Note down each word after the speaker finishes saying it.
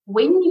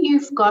when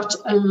you've got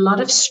a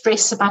lot of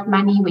stress about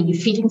money, when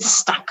you're feeling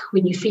stuck,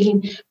 when you're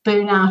feeling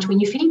burnout, when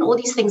you're feeling all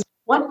these things,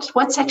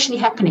 what's actually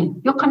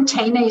happening? Your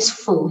container is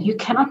full. You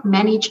cannot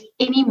manage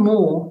any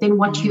more than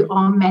what you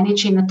are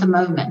managing at the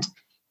moment.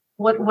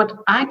 What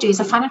I do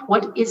is I find out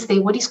what is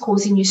there, what is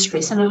causing you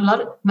stress. And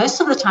most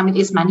of the time it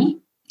is money.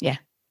 Yeah.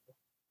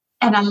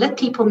 And I let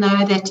people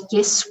know that,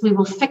 yes, we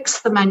will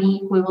fix the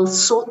money. We will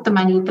sort the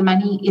money. The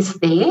money is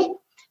there.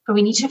 But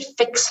we need to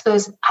fix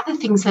those other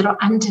things that are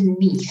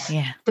underneath,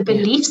 the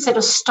beliefs that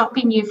are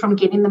stopping you from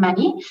getting the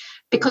money.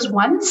 Because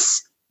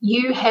once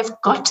you have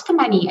got the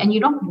money and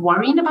you're not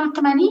worrying about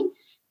the money,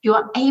 you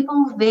are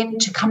able then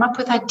to come up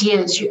with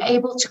ideas. You're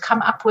able to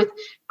come up with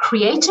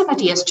creative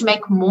ideas to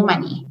make more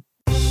money.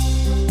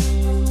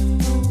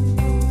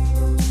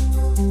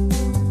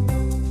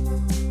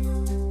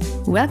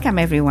 Welcome,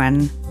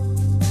 everyone.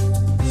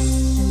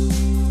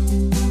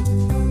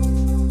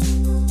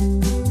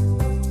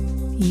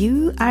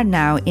 You are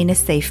now in a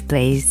safe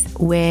place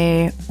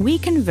where we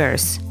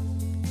converse,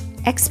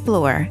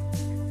 explore,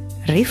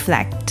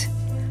 reflect,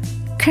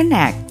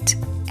 connect,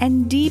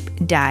 and deep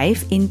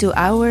dive into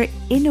our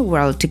inner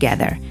world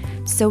together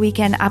so we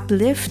can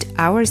uplift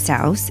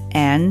ourselves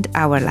and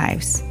our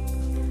lives.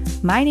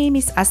 My name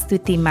is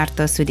Astuti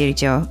Marto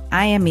Sudirjo.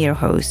 I am your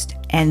host,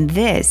 and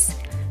this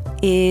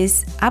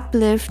is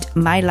Uplift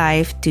My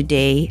Life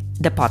Today,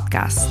 the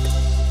podcast.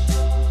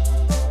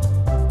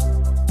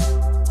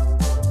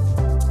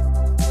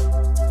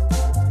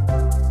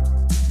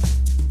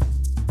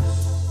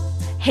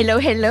 Hello,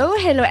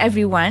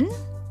 everyone.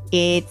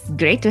 It's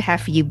great to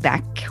have you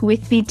back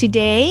with me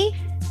today.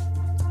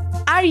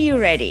 Are you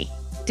ready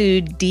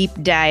to deep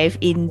dive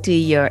into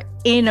your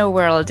inner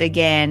world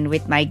again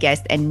with my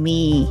guest and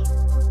me?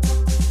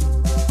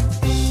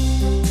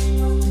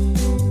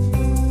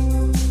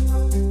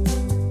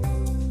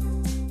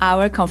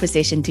 Our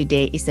conversation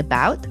today is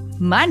about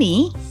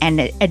money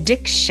and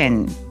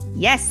addiction.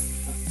 Yes.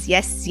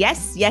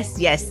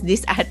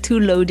 These are two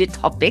loaded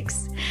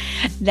topics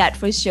that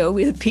for sure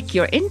will pique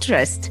your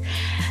interest.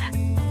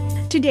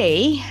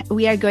 Today,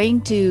 we are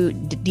going to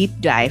deep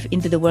dive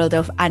into the world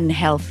of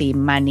unhealthy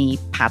money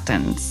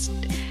patterns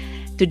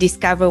to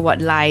discover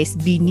what lies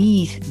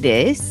beneath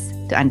this,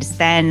 to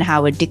understand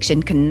how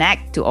addiction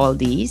connects to all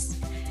these,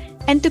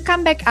 and to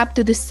come back up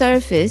to the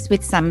surface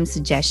with some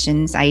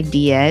suggestions,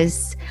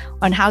 ideas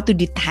on how to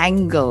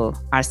detangle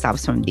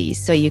ourselves from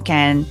these so you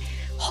can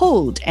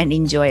hold and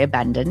enjoy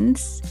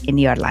abundance in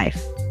your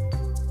life.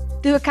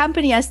 To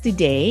accompany us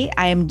today,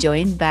 I am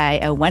joined by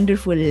a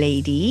wonderful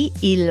lady,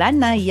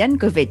 Ilana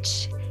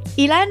Jankovic.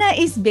 Ilana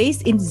is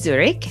based in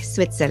Zurich,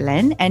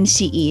 Switzerland, and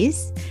she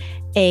is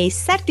a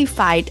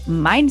certified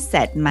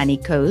mindset money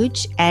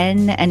coach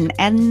and an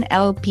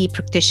NLP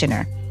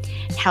practitioner,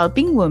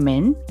 helping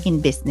women in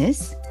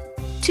business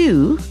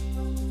to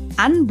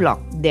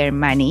unblock their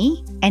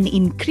money and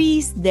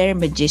increase their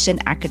magician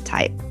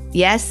archetype.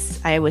 Yes,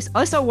 I was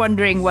also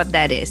wondering what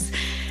that is.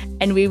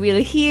 And we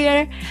will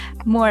hear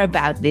more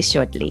about this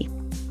shortly.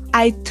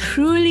 I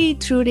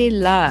truly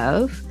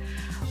love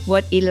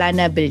what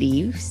Ilana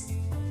believes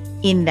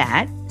in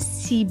that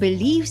she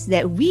believes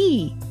that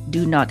we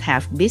do not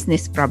have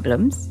business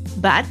problems,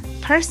 but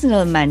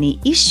personal money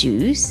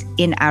issues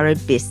in our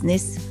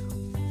business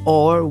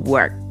or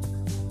work.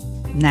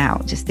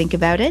 Now, just think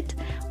about it.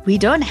 We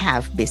don't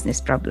have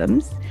business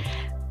problems,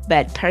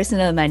 but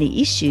personal money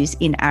issues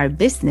in our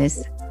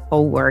business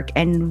or work.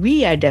 And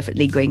we are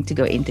definitely going to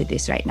go into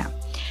this right now.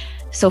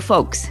 So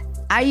folks,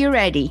 are you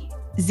ready?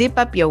 Zip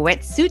up your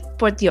wetsuit,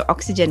 put your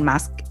oxygen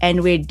mask,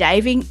 and we're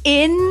diving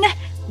in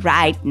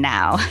right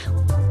now.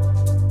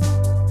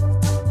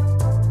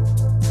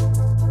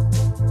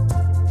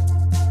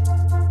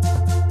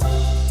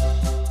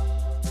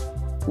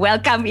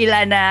 Welcome,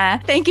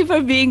 Ilana. Thank you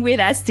for being with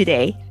us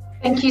today.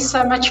 Thank you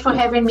so much for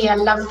having me. I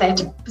love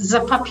that.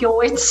 Zip up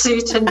your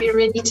wetsuit and be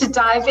ready to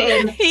dive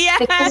in.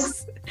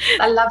 Yes.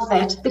 I love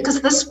that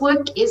because this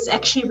work is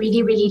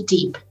actually really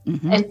deep.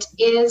 Mm-hmm.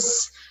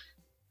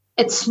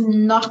 It's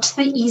not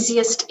the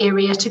easiest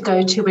area to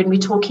go to when we're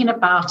talking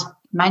about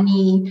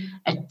money,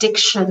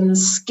 addiction,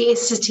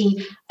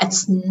 scarcity.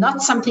 It's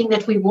not something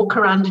that we walk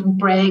around and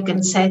brag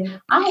and say,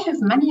 I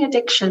have money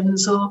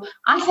addictions or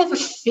I have a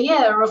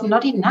fear of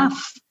not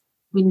enough.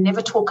 We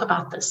never talk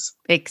about this.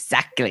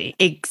 Exactly.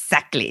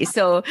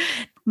 So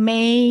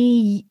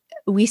may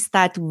we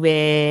start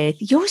with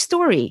your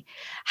story,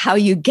 how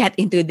you get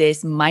into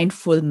this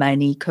mindful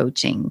money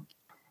coaching.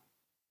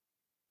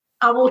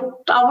 I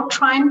will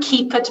try and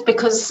keep it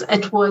because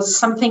it was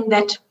something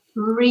that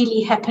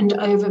really happened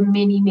over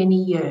many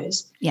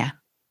years. Yeah.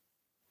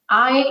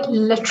 I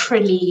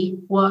literally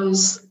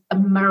was a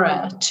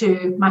mirror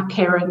to my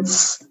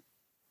parents'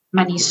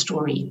 money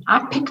story.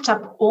 I picked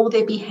up all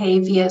their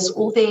behaviors,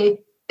 all their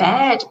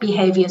bad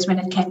behaviors when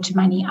it came to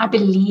money. I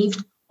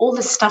believed all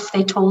the stuff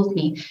they told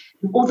me,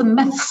 all the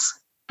myths,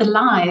 the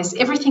lies,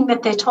 everything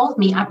that they told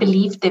me, I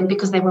believed them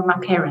because they were my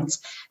parents.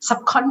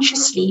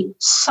 Subconsciously,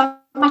 so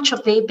much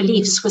of their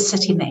beliefs were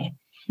sitting there.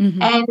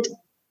 Mm-hmm. And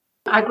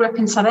I grew up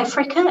in South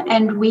Africa,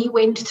 and we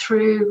went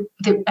through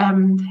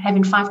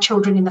having 5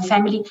 children in the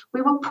family.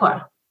 We were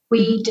poor.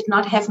 We did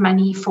not have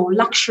money for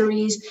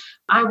luxuries.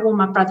 I wore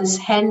my brother's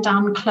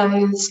hand-down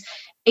clothes.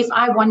 If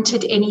I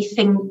wanted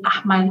anything,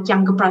 my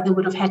younger brother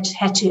would have had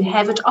to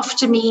have it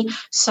after me.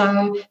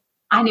 So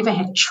I never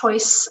had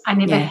choice. I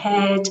never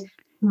had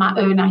my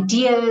own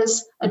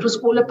ideas. It was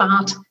all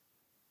about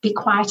be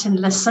quiet and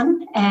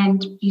listen,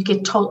 and you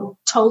get told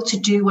to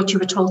do what you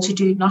were told to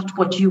do, not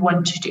what you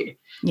want to do.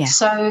 Yeah.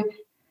 So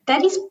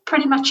that is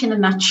pretty much in a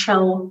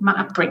nutshell my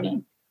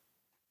upbringing.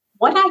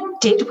 What I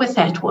did with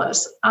that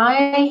was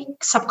I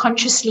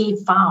subconsciously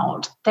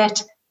vowed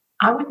that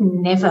I would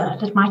never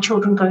let my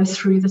children go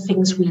through the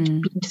things we'd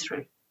been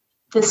through.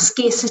 The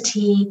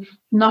scarcity,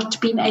 not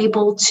being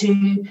able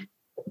to,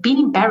 being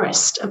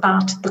embarrassed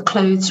about the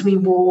clothes we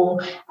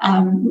wore,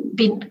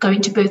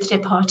 going to birthday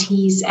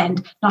parties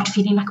and not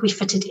feeling like we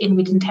fitted in.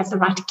 We didn't have the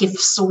right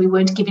gifts, or we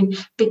weren't given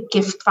big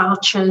gift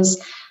vouchers.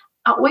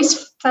 I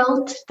always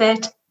felt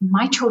that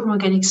my children were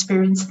going to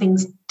experience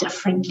things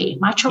differently.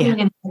 My children were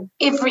going to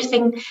have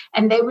everything,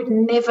 and they would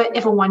never,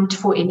 ever want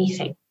for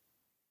anything.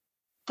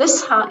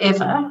 This,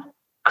 however,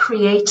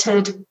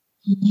 created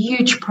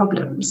huge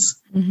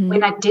problems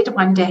when I did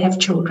one day have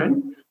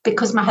children,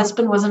 because my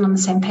husband wasn't on the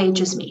same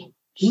page as me.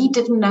 He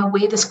didn't know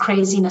where this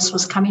craziness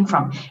was coming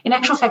from. In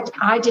actual fact,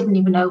 I didn't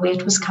even know where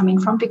it was coming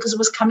from, because it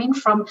was coming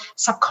from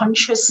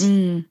subconscious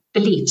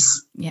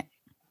beliefs. Yeah.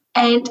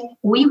 And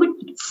we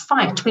would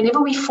fight.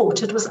 Whenever we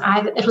fought, it was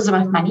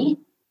about money.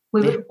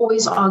 We would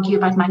always argue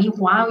about money.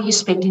 Why are you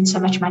spending so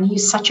much money? You're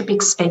such a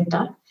big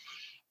spender.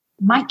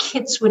 My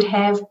kids would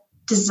have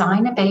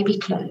designer baby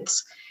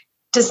clothes,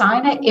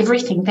 designer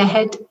everything. They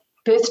had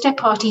birthday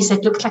parties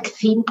that looked like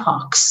theme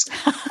parks.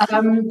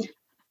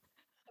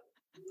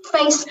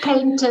 Face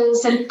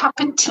painters and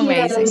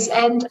puppeteers.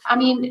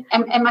 Amazing.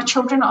 And my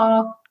children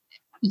are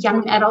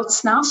young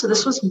adults now, so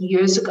this was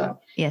years ago.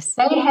 Yes.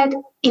 They had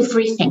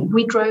everything.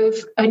 We drove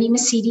only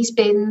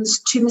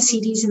Mercedes-Benz, 2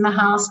 Mercedes in the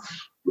house.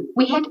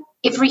 We had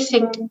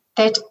everything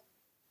that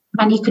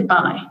money could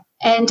buy.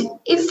 And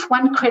if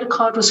one credit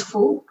card was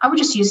full, I would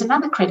just use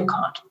another credit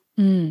card.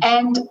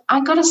 And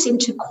I got us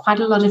into quite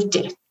a lot of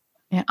debt.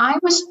 Yeah. I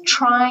was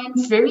trying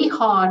very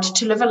hard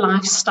to live a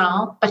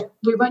lifestyle, but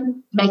we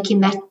weren't making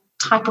that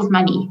type of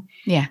money.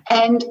 Yeah.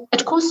 And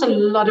it caused a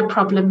lot of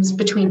problems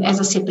between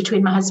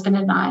my husband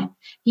and I.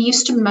 He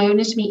used to moan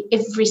at me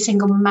every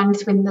single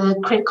month when the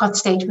credit card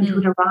statement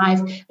would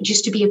arrive. It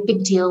used to be a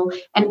big deal.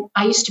 And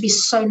I used to be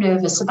so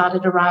nervous about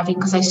it arriving,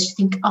 because I used to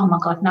think, oh my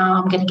God,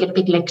 now I'm going to get a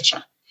big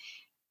lecture.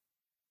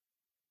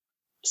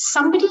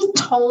 Somebody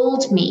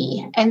told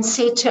me and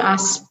said to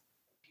us,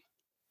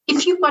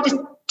 if you've got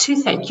a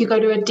toothache, you go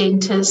to a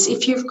dentist.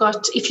 If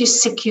you're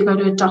sick, you go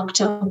to a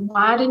doctor.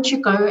 Why don't you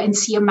go and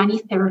see a money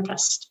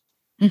therapist?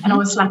 And I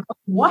was like,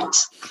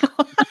 what?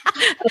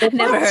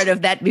 Never heard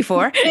of that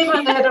before.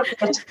 Never heard of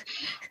it.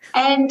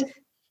 And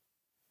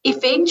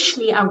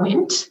eventually I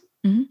went.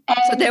 And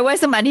so there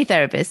was a money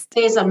therapist.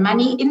 There's a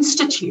money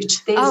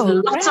institute. There's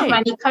lots of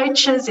money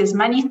coaches. There's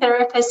money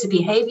therapists,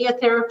 behavior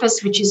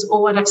therapists, which is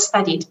all what I've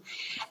studied.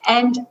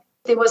 And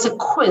there was a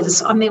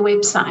quiz on their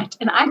website.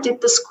 And I did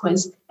this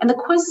quiz. And the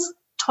quiz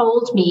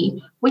told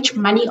me which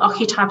money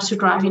archetypes were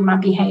driving my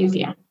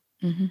behavior.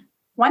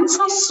 Once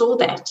I saw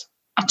that,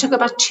 I took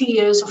about 2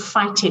 years of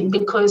fighting,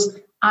 because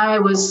I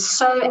was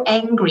so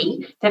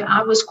angry that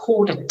I was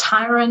called a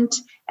tyrant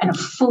and a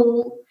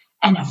fool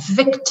and a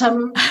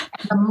victim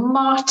and a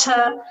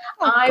martyr.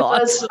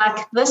 Was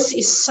like, this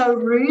is so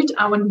rude.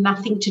 I want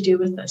nothing to do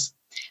with this.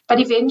 But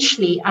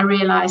eventually I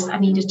realized I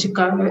needed to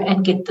go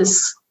and get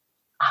this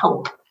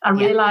help. I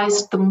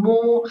realized the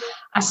more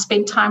I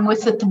spent time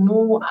with it, the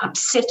more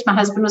upset my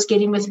husband was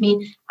getting with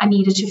me. I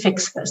needed to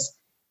fix this.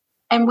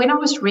 And when I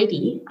was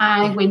ready,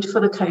 I went for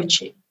the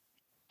coaching.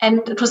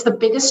 And it was the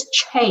biggest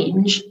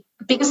change,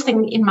 the biggest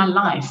thing in my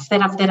life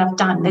that I've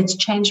done that's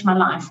changed my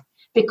life.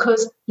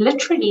 Because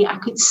literally I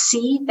could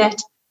see that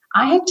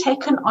I had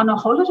taken on a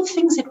whole lot of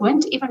things that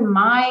weren't even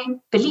my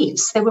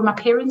beliefs. They were my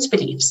parents'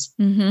 beliefs.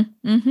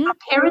 My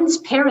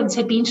parents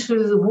had been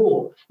through the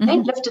war. They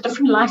lived a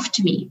different life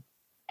to me.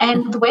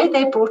 And the way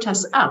they brought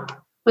us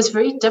up was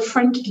very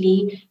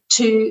differently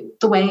to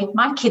the way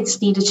my kids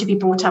needed to be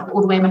brought up,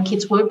 or the way my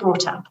kids were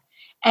brought up.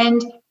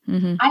 And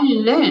I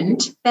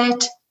learned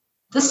that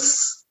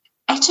this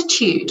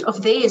attitude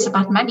of theirs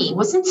about money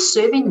wasn't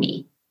serving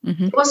me.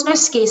 There was no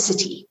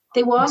scarcity.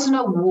 There was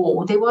no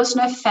war. There was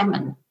no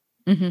famine.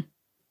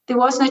 There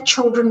was no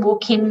children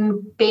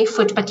walking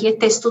barefoot, but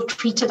yet they still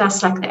treated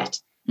us like that.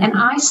 And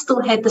I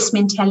still had this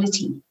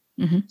mentality.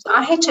 So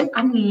I had to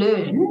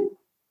unlearn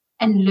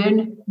and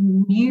learn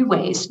new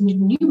ways,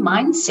 new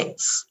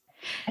mindsets.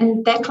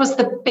 And that was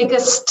the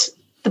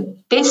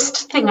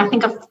best thing. I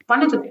think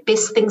one of the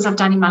best things I've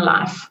done in my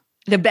life.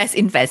 The best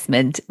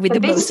investment with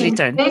the most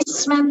return. The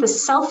investment, the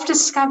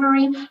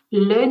self-discovery,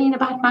 learning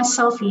about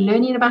myself,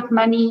 learning about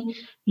money,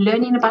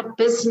 learning about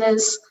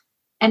business,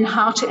 and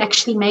how to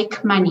actually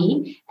make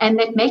money. And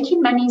that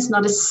making money is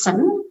not a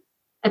sin.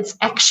 It's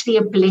actually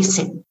a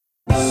blessing.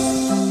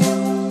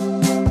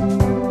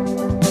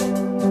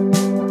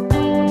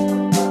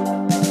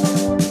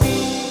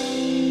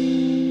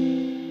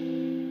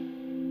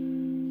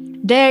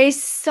 There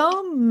is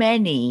so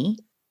many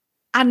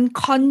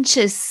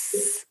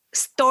unconscious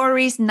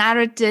stories,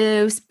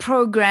 narratives,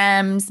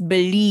 programs,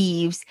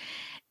 beliefs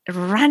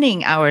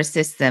running our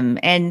system.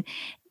 And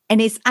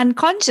it's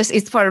unconscious.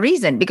 It's for a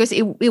reason, because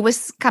it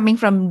was coming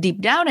from deep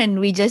down, and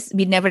we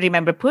never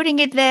remember putting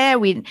it there.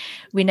 We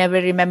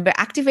never remember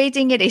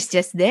activating it. It's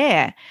just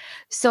there.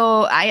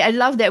 So I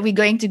love that we're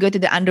going to go to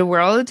the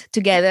underworld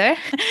together.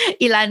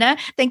 Ilana,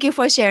 thank you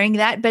for sharing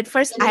that. But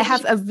first, I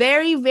have a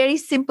very, very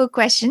simple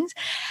question.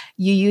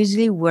 You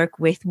usually work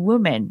with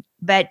women,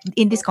 but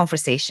in this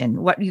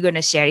conversation, what you're going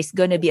to share is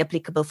going to be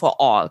applicable for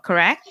all,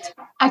 correct?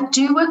 I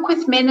do work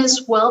with men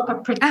as well,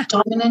 but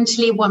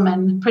predominantly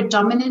women.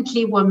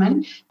 Predominantly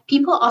women.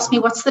 People ask me,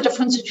 what's the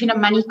difference between a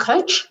money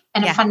coach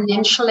and a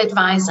financial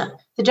advisor?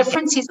 The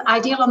difference is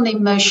I deal on the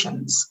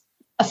emotions.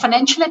 A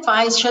financial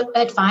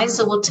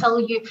advisor will tell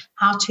you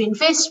how to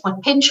invest,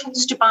 what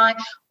pensions to buy,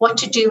 what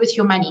to do with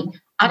your money.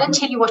 I don't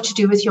tell you what to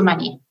do with your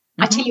money.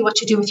 I tell you what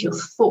to do with your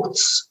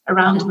thoughts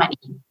around money,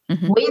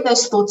 where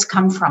those thoughts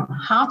come from,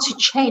 how to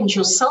change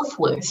your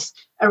self-worth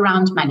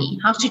around money,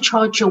 how to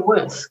charge your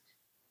worth.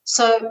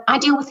 So I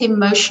deal with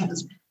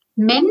emotions.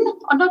 Men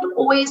are not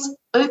always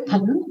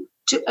open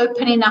to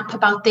opening up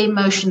about their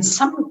emotions.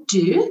 Some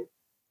do,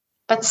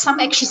 but some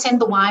actually send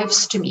the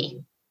wives to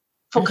me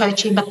for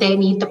coaching, but they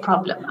need the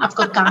problem. I've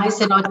got guys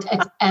that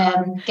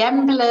are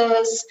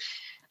gamblers,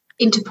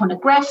 into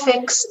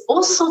pornographics,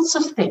 all sorts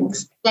of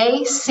things.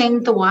 They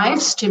send the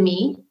wives to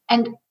me,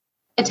 and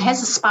it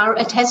has a spiral,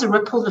 it has a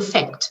ripple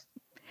effect.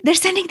 They're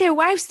sending their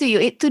wives to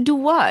you to do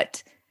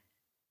what?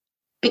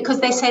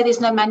 Because they say there's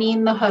no money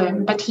in the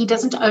home, but he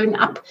doesn't own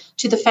up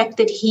to the fact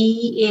that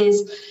he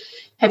is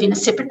having a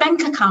separate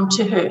bank account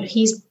to her.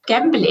 He's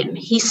gambling.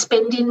 He's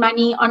spending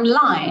money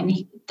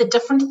online. The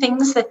different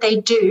things that they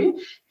do.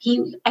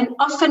 And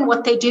often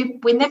what they do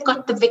when they've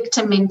got the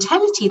victim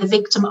mentality, the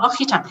victim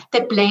archetype,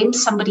 they blame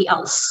somebody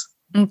else.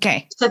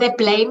 Okay. So they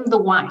blame the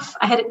wife.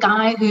 I had a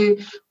guy who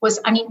was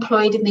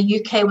unemployed in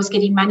the UK, was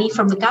getting money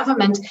from the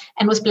government,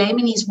 and was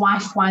blaming his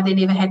wife why they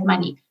never had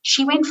money.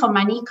 She went for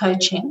money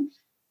coaching.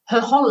 Her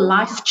whole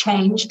life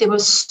changed. There were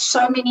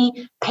so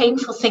many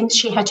painful things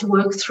she had to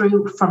work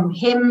through from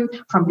him,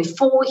 from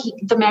before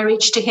the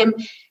marriage to him.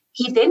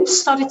 He then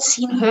started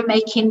seeing her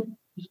making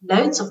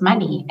loads of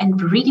money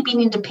and really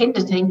being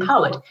independent and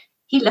empowered.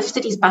 He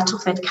lifted his butt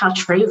off that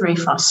couch very, very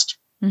fast.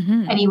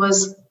 And he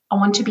was, I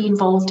want to be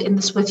involved in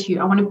this with you.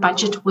 I want to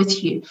budget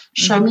with you.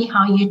 Show me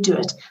how you do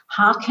it.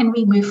 How can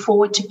we move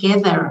forward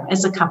together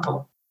as a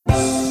couple?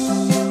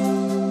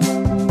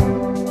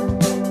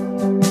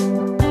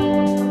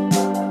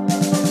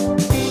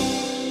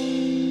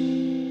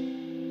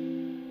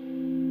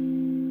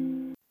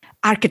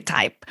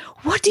 Archetype.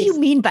 What do you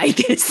mean by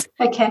this?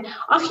 Okay.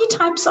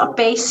 Archetypes are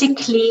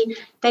basically,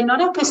 they're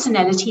not our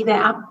personality, they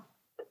are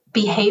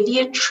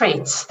behavior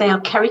traits, they are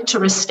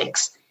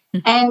characteristics.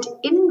 And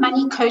in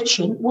money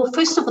coaching, well,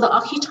 first of all, the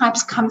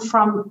archetypes come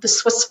from the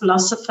Swiss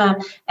philosopher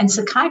and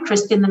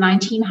psychiatrist in the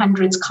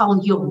 1900s,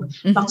 Carl Jung.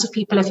 Lots of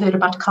people have heard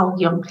about Carl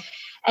Jung.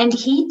 And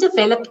he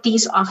developed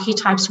these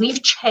archetypes.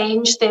 We've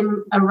changed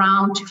them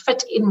around to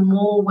fit in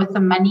more with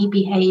the money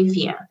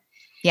behavior.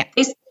 Yeah.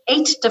 There's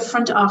 8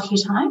 different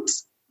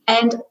archetypes,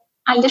 and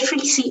I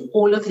literally see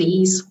all of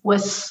these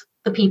with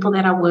the people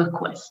that I work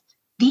with.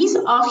 These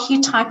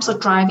archetypes are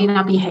driving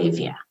our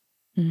behavior.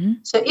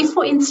 So if,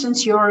 for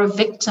instance, you're a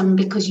victim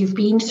because you've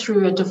been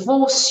through a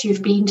divorce,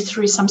 you've been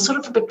through some sort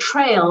of a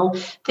betrayal,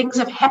 things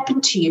have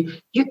happened to you,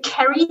 you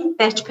carry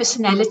that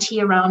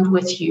personality around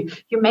with you.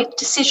 You make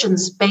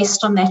decisions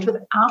based on that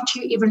without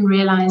you even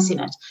realizing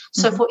it.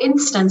 So, for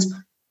instance,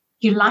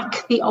 you're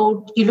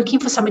looking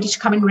for somebody to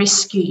come and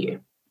rescue you.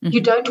 You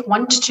don't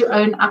want to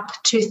own up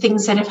to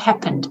things that have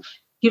happened.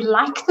 You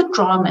like the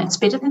drama. It's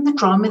better than the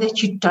drama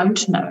that you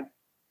don't know.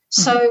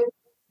 So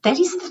that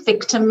is the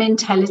victim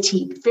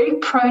mentality, very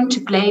prone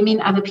to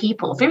blaming other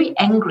people, very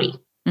angry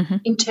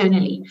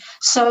internally.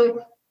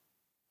 So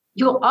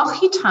your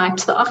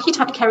archetypes, the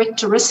archetype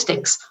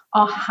characteristics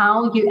are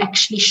how you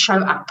actually show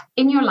up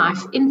in your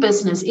life, in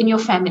business, in your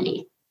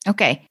family.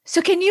 Okay.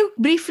 So can you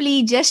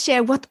briefly just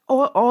share what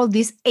all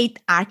these 8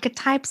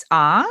 archetypes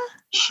are?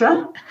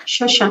 Sure.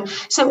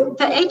 So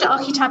the 8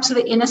 archetypes are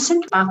the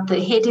innocent, about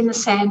the head in the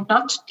sand,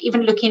 not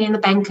even looking in the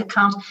bank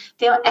account.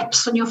 There are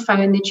apps on your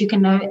phone that you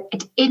can know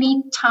at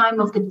any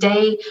time of the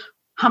day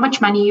how much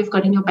money you've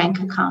got in your bank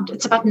account.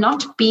 It's about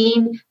not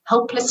being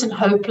helpless and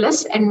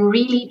hopeless and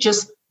really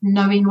just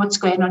knowing what's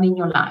going on in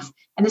your life.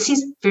 And this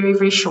is very,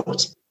 very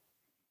short.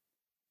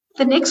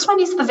 The next one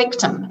is the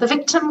victim. The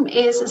victim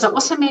is, as I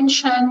also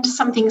mentioned,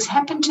 something's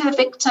happened to the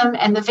victim,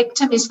 and the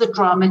victim is the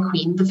drama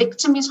queen. The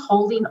victim is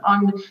holding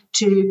on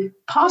to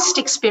past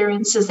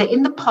experiences. They're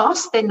in the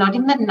past, they're not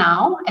in the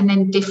now, and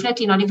then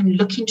definitely not even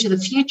looking to the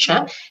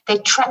future. They're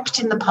trapped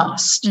in the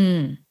past.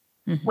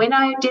 When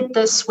I did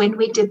this, when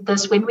we did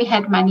this, when we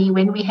had money,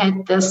 when we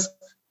had this,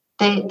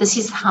 this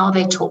is how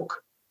they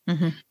talk.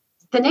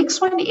 The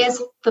next one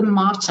is the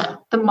martyr.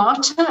 The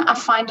martyr, I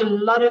find a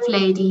lot of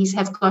ladies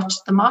have got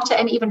the martyr,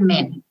 and even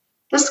men.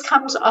 This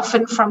comes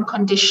often from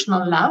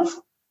conditional love.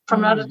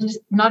 from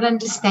not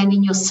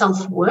understanding your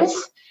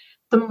self-worth.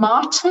 The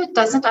martyr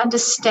doesn't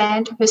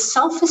understand her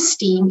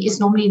self-esteem is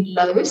normally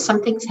low.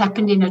 Something's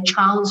happened in her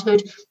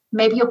childhood.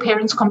 Maybe your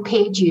parents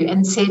compared you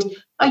and said,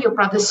 oh, your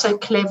brother's so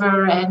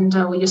clever and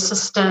or your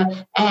sister,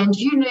 and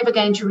you're never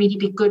going to really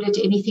be good at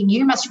anything.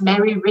 You must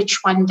marry rich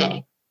one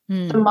day.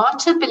 The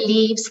martyr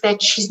believes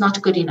that she's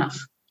not good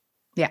enough.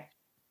 Yeah.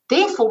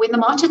 Therefore, when the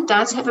martyr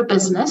does have a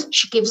business,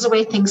 she gives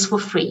away things for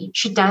free.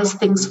 She does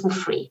things for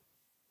free.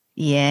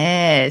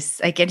 Yes,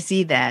 I can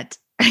see that.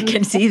 I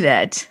can see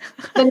that.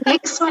 The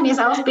next one is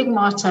our big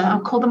martyr. I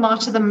call the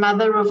martyr the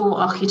mother of all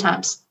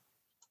archetypes.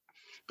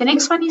 The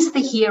next one is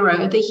the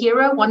hero. The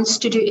hero wants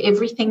to do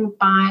everything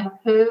by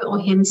her or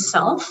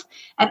himself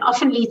and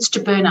often leads to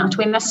burnout.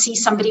 When I see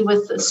somebody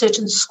with a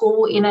certain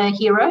score in a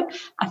hero,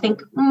 I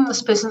think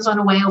this person's on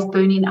a way of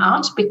burning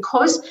out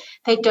because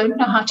they don't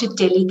know how to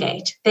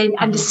delegate. They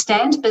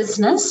understand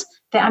business.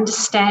 They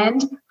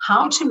understand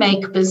how to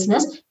make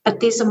business, but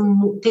there's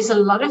a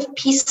lot of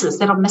pieces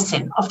that are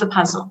missing of the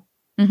puzzle.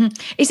 Mm-hmm.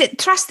 Is it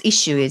trust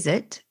issue, is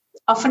it?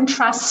 Often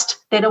trust.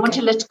 They don't want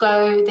to let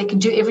go. They can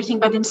do everything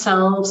by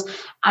themselves.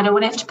 I don't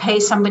want to have to pay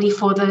somebody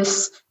for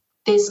this.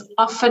 There's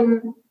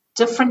often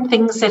different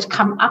things that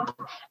come up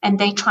and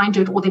they try and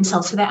do it all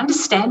themselves. So they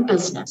understand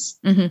business.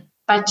 Mm-hmm.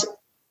 But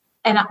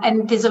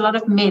and there's a lot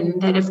of men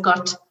that have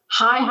got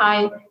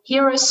high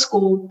hero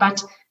score,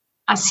 but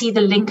I see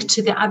the link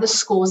to the other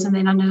scores and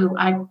then I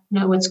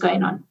know what's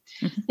going on.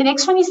 Mm-hmm. The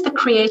next one is the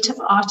creative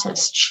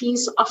artist.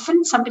 She's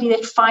often somebody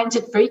that finds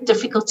it very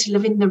difficult to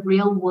live in the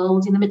real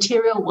world, in the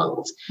material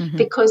world,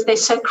 because they're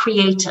so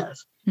creative.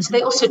 Mm-hmm. So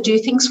they also do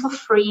things for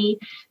free.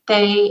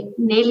 They're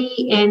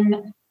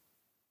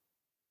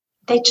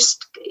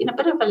just in a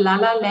bit of a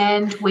la-la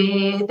land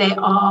where they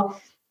are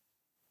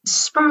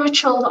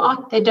spiritual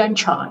art. They don't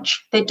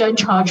charge. They don't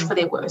charge for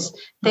their worth.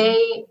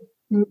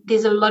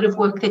 There's a lot of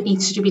work that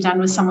needs to be done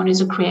with someone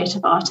who's a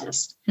creative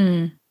artist.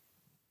 Mm.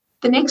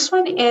 The next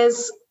one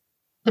is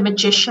the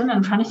magician.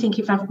 I'm trying to think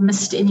if I've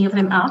missed any of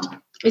them out,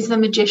 is the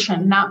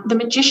magician. Now, the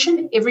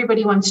magician,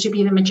 everybody wants to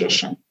be the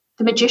magician.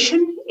 The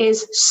magician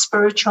is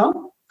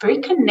spiritual, very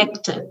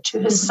connected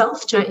to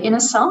herself, to her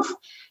inner self,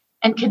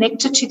 and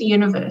connected to the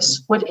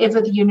universe,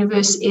 whatever the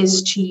universe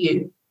is to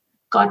you.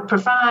 God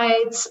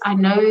provides. I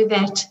know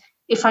that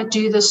if I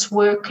do this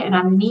work and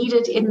I'm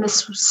needed in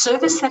this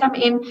service that I'm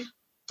in,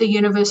 the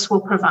universe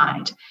will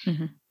provide.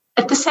 Mm-hmm.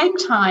 At the same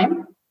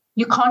time,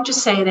 you can't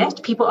just say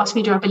that. People ask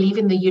me, do I believe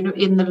in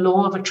the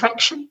law of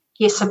attraction?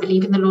 Yes, I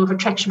believe in the law of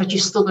attraction, but you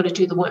still got to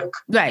do the work.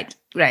 Right.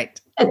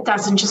 It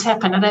doesn't just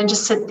happen. I don't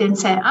just sit there and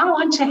say, I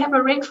want to have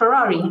a red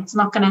Ferrari. It's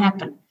not going to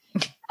happen.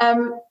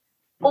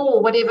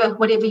 Or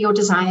whatever your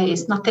desire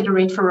is. Not that a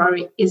red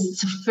Ferrari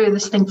is the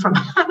furthest thing from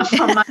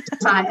my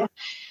desire.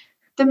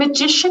 The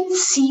magician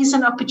sees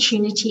an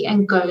opportunity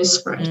and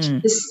goes for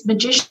it. This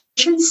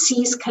magician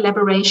sees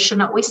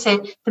collaboration. I always say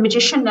the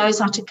magician knows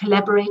how to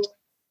collaborate,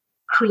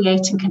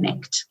 create, and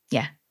connect.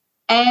 Yeah.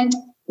 And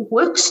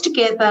works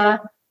together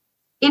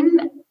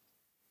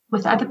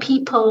with other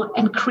people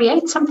and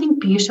create something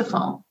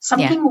beautiful,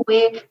 something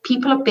where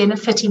people are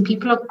benefiting,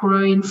 people are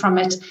growing from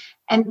it.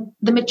 And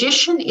the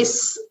magician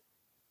is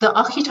the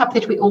archetype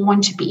that we all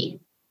want to be.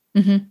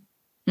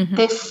 Mm-hmm. Mm-hmm.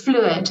 They're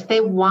fluid,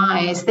 they're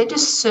wise, they're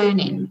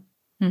discerning,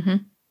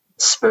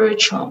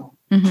 spiritual.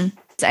 Mm-hmm.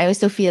 So I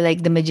also feel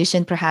like the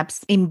magician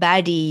perhaps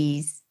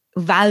embodies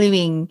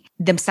valuing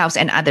themselves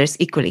and others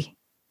equally.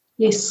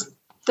 Yes.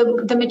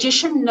 The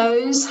magician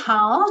knows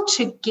how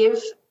to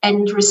give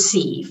and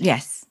receive.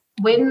 Yes.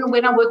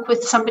 When I work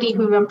with somebody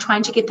who I'm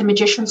trying to get the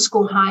magician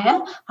score higher,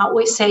 I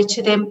always say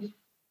to them,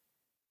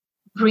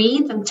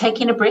 breathe and take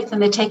in a breath, and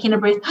they're taking a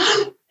breath.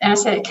 And I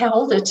say, okay,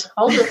 hold it.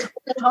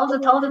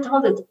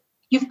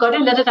 You've got to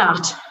let it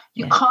out.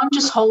 You can't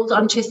just hold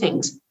on to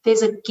things.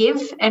 There's a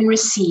give and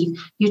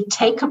receive. You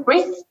take a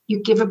breath,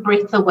 you give a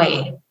breath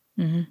away.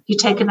 Mm-hmm. You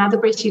take another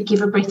breath, you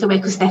give a breath away,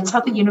 because that's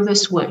how the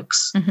universe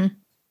works. Mm-hmm.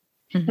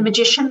 Mm-hmm. The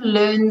magician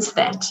learns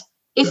that.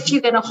 If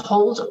you're going to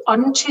hold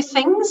on to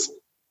things,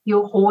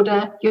 you're a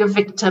hoarder, you're a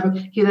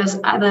victim, those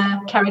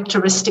other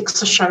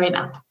characteristics are showing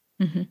up.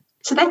 Mm-hmm.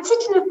 So that's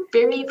it in a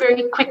very,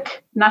 very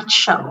quick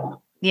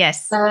nutshell.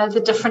 Yes.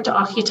 The different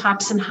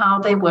archetypes and how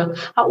they work.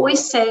 I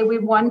always say we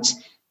want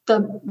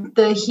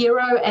the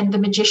hero and the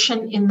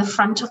magician in the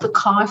front of the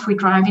car if we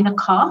drive in a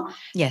car.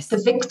 Yes.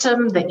 The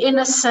victim, the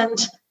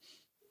innocent,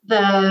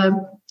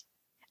 the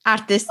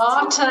artist,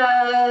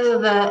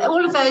 martyr,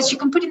 all of those you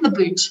can put in the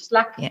boot.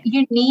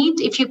 You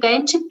need, if you're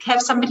going to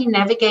have somebody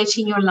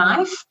navigating your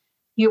life,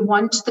 you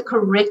want the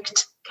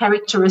correct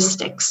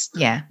characteristics.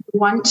 Yeah. You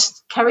want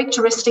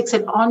characteristics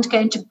that aren't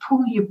going to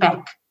pull you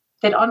back,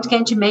 that aren't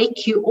going to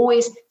make you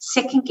always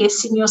second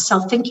guessing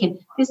yourself, thinking,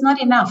 there's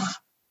not enough.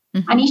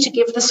 Mm-hmm. I need to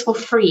give this for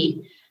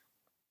free.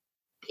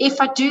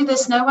 If I do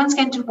this, no one's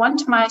going to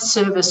want my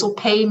service or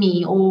pay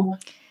me or...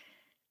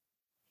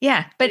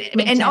 Yeah,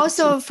 and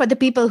also for the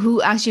people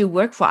who actually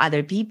work for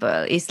other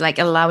people, it's like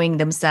allowing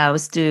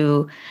themselves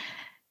to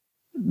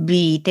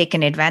be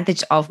taken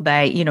advantage of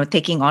by,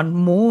 taking on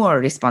more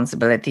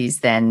responsibilities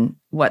than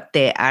what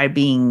they are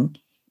being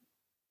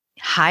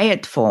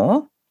hired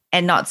for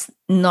and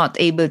not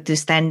able to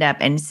stand up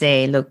and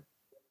say, look,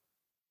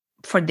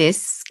 for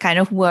this kind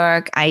of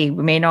work, I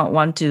may not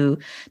want to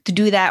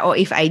do that. Or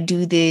if I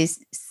do this,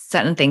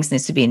 certain things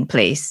needs to be in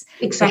place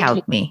to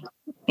help me.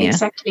 Yeah.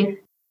 Exactly.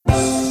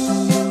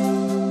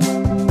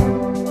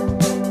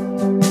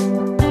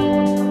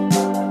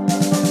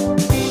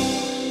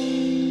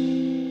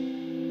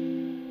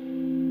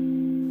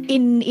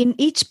 In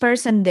each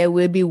person, there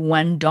will be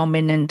one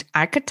dominant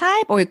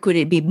archetype, or could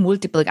it be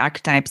multiple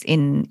archetypes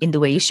in the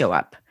way you show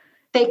up?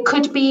 There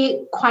could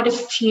be quite a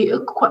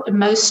few,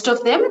 most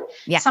of them.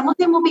 Yeah. Some of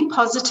them will be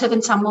positive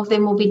and some of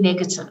them will be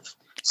negative.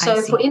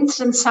 So, for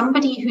instance,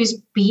 somebody who's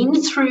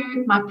been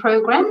through my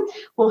program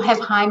will have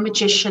high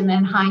magician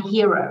and high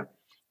hero,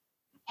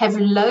 have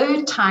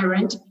low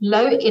tyrant,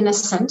 low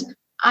innocent.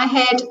 I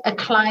had a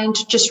client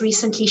just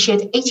recently, she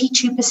had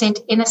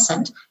 82%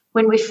 innocent.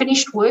 When we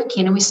finished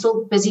working and we're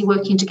still busy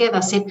working together,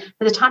 I said,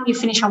 by the time you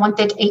finish, I want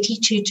that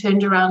 82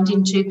 turned around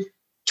into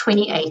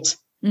 28.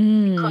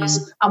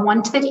 Because I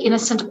want that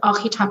innocent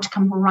archetype to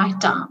come right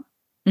down.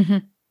 Mm-hmm.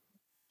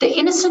 The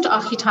innocent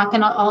archetype,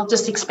 and I'll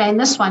just explain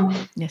this one.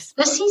 Yes.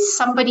 This is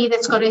somebody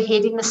that's got a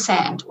head in the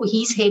sand, or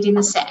his head in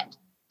the sand.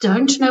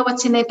 Don't know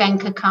what's in their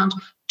bank account.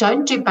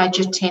 Don't do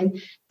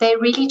budgeting. They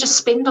really just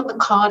spend on the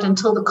card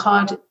until the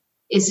card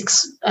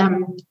gets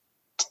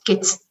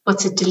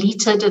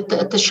deleted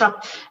at the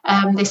shop.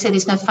 They say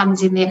there's no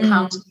funds in their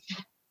account.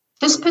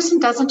 This person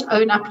doesn't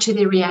own up to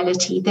their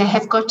reality. They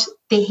have got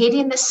their head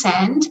in the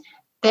sand.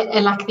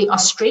 They're like the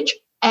ostrich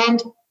and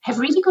have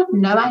really got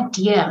no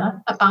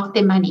idea about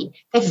their money.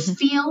 They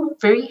feel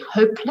very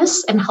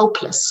hopeless and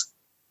helpless.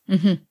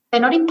 Mm-hmm.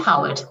 They're not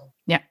empowered.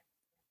 Yeah.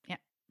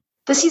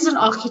 This is an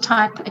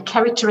archetype, a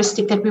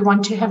characteristic that we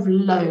want to have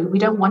low. We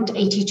don't want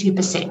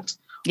 82%.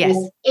 Yes.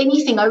 Or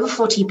anything over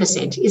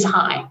 40% is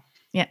high.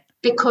 Yeah.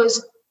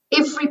 Because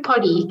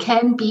everybody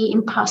can be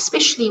empowered,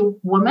 especially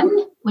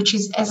women, which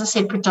is, as I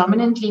said,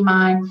 predominantly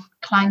my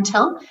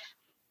clientele.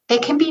 They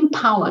can be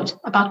empowered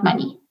about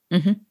money.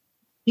 Mm-hmm.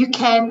 You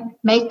can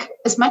make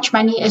as much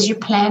money as you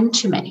plan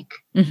to make.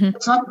 Mm-hmm.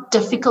 It's not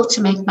difficult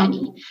to make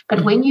money.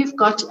 But when you've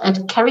got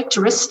a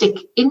characteristic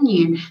in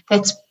you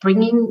that's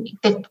bringing,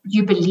 that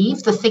you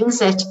believe the things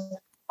that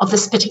of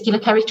this particular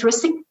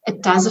characteristic,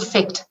 it does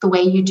affect the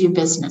way you do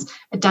business.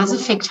 It does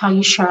affect how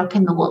you show up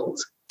in the world.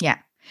 Yeah.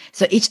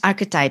 So each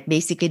archetype,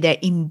 basically, they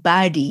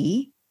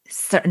embody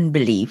certain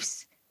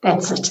beliefs.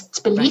 That's it. It's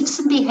beliefs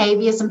and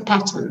behaviors and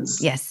patterns.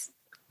 Yes.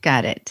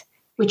 Got it.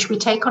 Which we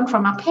take on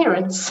from our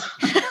parents.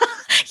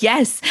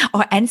 Yes,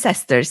 or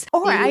ancestors.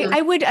 Or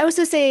I would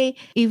also say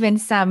even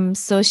some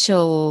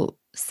social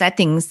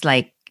settings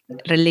like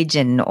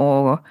religion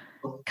or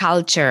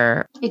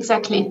culture.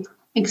 Exactly.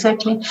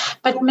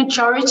 But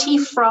majority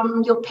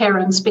from your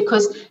parents,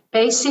 because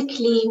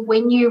basically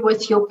when you're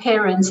with your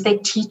parents, they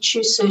teach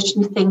you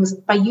certain things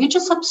by you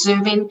just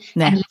observing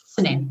and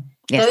listening.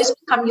 Yes. Those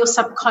become your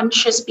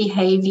subconscious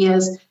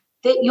behaviors,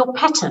 your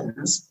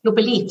patterns, your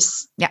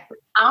beliefs. Yeah.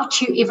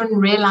 Without you even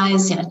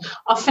realizing it.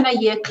 Often I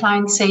hear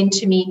clients saying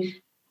to me,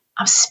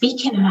 I'm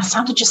speaking and I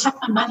sounded just like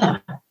my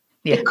mother.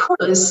 Yeah.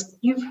 Because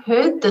you've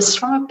heard this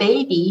from a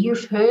baby.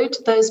 You've heard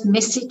those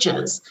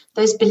messages,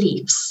 those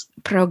beliefs.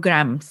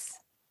 Programming.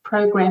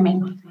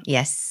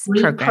 Yes.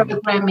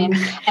 Reprogramming.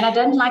 And I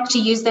don't like to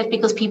use that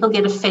because people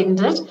get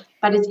offended,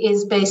 but it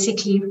is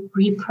basically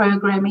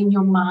reprogramming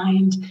your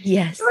mind.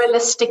 Yes.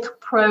 Realistic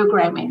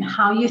programming,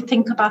 how you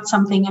think about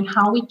something and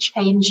how we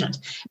change it.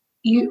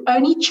 You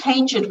only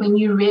change it when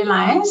you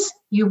realize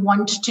you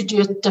want to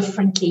do it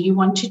differently. You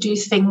want to do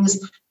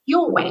things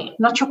your way,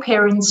 not your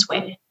parents'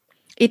 way.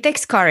 It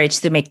takes courage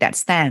to make that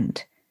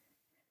stand.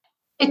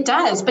 It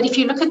does. But if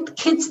you look at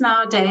kids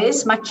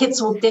nowadays, my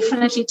kids will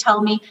definitely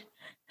tell me,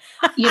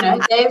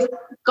 they've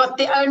got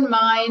their own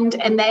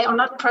mind and they are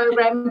not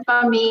programmed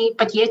by me,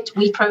 but yet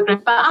we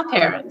programmed by our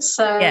parents.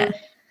 So,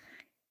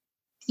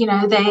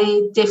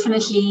 they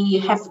definitely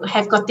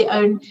have got their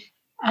own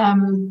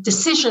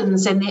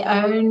decisions and their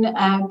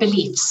own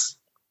beliefs.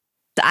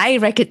 I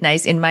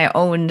recognize in my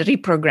own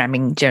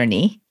reprogramming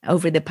journey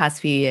over the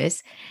past few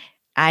years,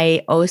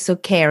 I also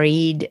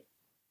carried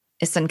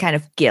some kind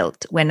of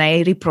guilt when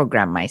I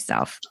reprogram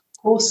myself.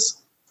 Of course.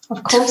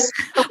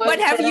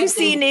 What have you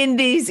seen in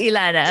these,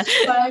 Ilana?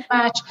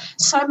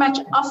 So much.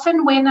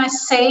 Often when I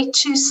say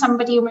to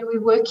somebody, when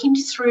we're working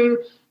through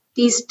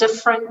these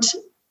different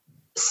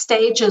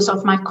stages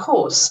of my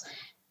course,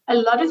 a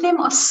lot of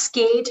them are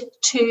scared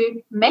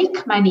to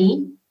make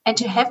money and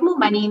to have more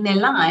money in their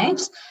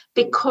lives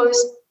because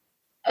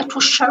it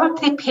will show up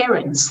their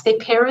parents. Their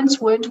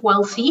parents weren't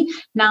wealthy.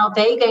 Now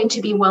they're going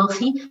to be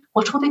wealthy.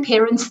 What will their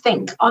parents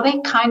think? Are they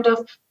kind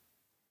of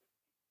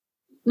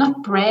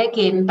not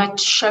bragging, but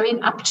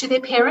showing up to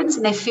their parents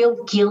and they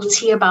feel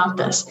guilty about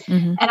this?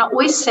 Mm-hmm. And I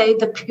always say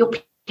that your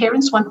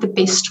parents want the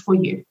best for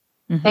you.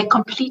 Mm-hmm. They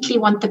completely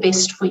want the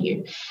best for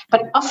you.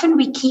 But often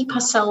we keep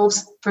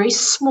ourselves very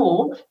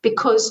small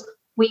because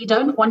we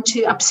don't want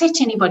to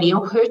upset anybody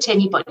or hurt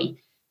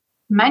anybody.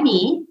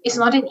 money is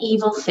not an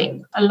evil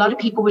thing. A lot of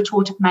people were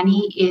taught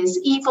money is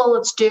evil,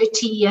 it's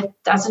dirty, it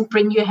doesn't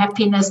bring you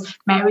happiness,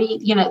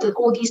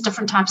 all these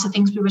different types of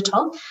things we were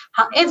told.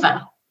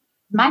 However,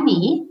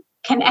 money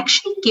can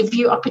actually give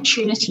you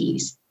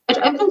opportunities. It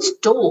opens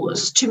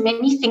doors to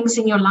many things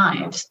in your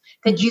lives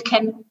that you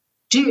can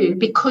do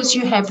because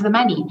you have the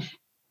money.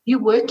 You're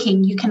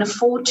working, you can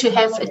afford to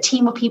have a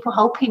team of people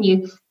helping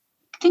you.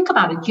 Think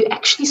about it. You're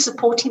actually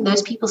supporting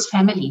those people's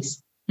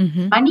families.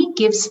 Mm-hmm. Money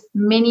gives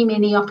many,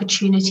 many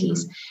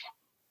opportunities.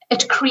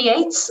 It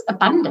creates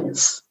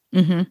abundance.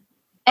 Mm-hmm.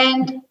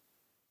 And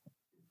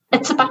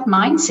it's about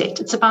mindset.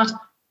 It's about,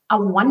 I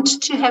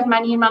want to have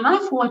money in my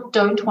life, or I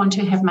don't want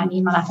to have money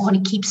in my life. I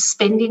want to keep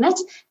spending it,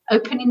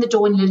 opening the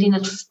door and letting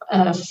it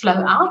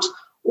flow out,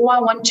 or I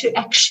want to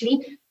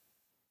actually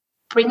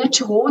bring it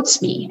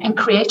towards me and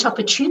create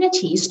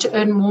opportunities to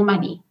earn more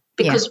money.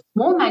 Because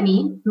more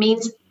money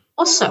means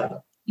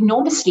also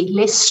enormously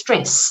less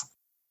stress.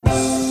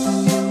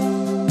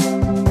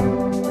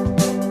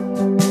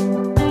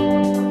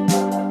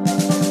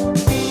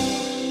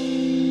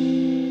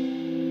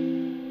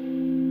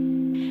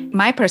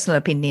 My personal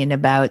opinion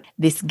about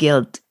this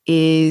guilt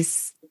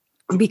is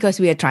because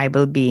we are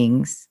tribal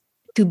beings,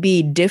 to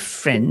be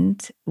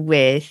different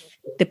with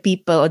the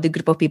people or the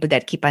group of people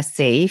that keep us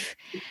safe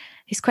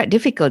is quite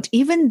difficult,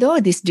 even though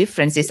this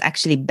difference is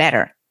actually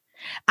better.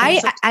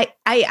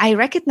 I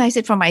recognize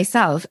it for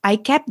myself. I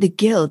kept the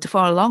guilt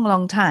for a long,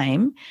 long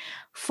time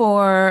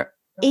for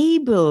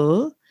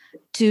able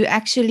to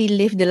actually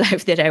live the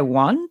life that I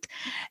want,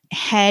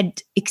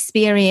 had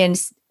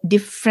experienced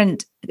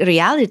different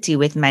reality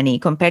with money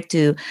compared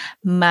to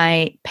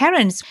my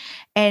parents.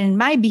 And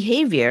my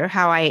behavior,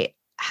 how I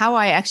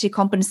actually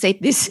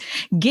compensate this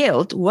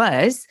guilt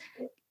was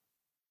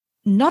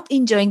not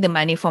enjoying the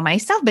money for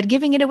myself, but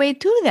giving it away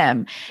to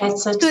them.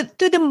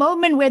 To the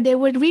moment where they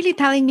were really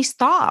telling me,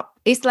 stop.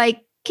 It's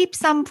like, keep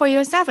some for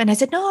yourself. And I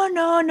said,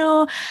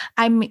 no.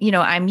 I'm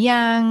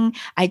young.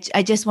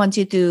 I just want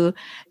you to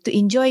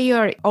enjoy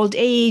your old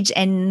age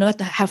and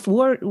not have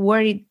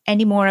worried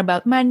anymore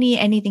about money,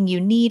 anything you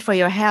need for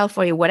your health,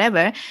 for your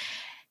whatever.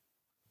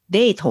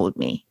 They told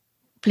me,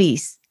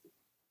 please,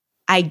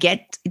 I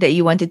get that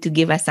you wanted to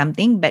give us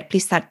something, but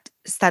please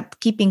start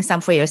keeping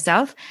some for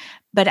yourself.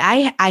 But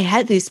I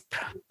had this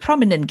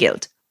prominent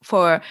guilt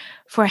for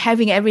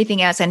having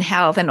everything else and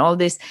health and all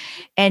this.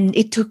 And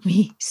it took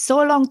me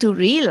so long to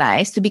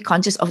realize, to be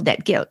conscious of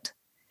that guilt.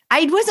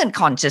 I wasn't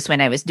conscious when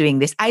I was doing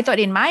this. I thought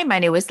in my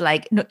mind, it was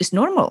like, no, it's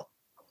normal.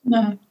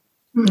 No.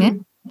 Mm-hmm. Yeah?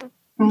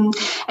 Mm-hmm.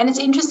 And it's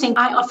interesting.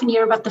 I often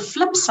hear about the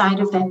flip side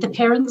of that, the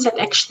parents that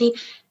actually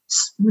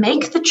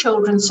make the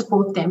children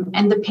support them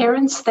and the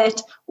parents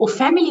that or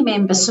family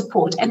members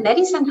support, and that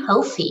is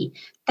unhealthy.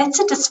 That's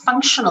a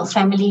dysfunctional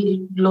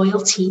family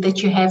loyalty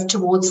that you have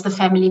towards the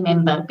family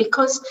member,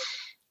 because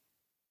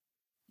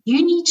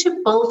you need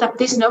to build up.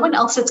 There's no one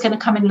else that's going to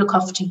come and look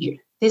after you.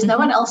 There's no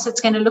one else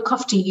that's going to look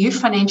after you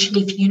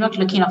financially if you're not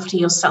looking after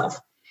yourself.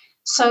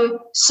 So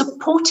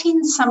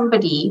supporting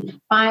somebody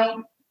by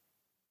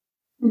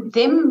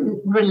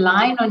them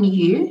relying on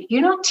you,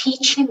 you're not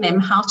teaching them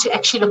how to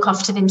actually look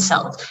after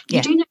themselves.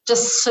 You're doing a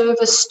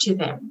disservice to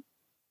them.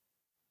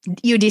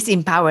 You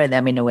disempower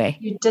them in a way.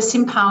 You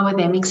disempower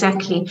them,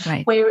 exactly.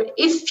 Right. Where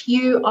if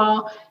you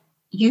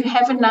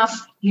have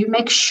enough, you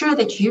make sure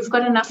that you've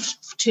got enough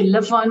to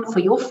live on for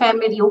your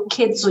family, your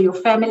kids or your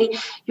family,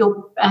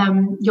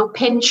 your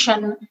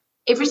pension,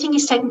 everything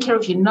is taken care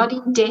of. You're not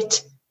in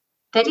debt.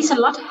 That is a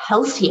lot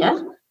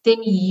healthier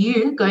than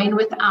you going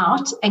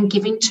without and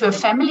giving to a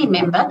family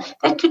member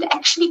that could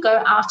actually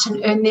go out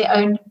and earn their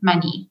own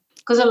money.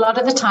 Because a lot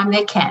of the time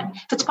they can.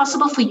 If it's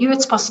possible for you,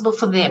 it's possible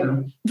for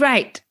them.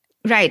 Right.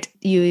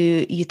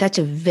 You touch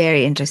a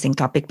very interesting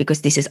topic,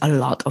 because this is a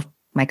lot of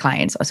my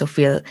clients also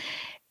feel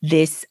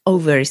this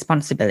over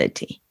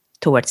responsibility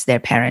towards their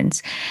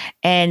parents.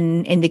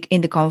 And in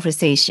the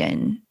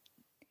conversation,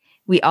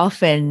 we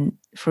often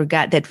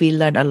forget that we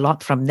learn a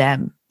lot from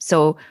them.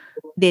 So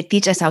they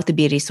teach us how to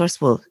be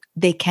resourceful.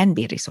 They can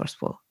be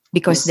resourceful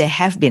because they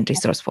have been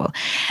resourceful.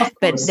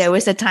 But there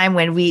was a time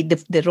when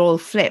the role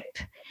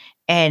flipped,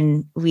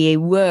 and we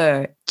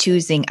were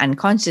choosing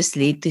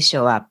unconsciously to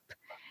show up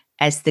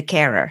as the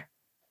carer,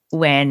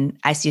 when,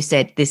 as you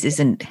said, this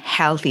isn't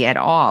healthy at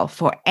all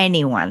for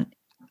anyone,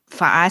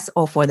 for us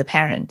or for the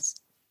parents.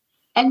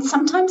 And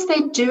sometimes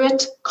they do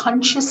it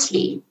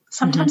consciously.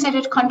 They do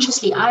it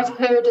consciously. I've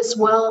heard as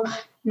well,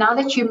 now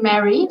that you're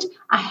married,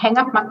 I hang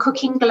up my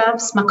cooking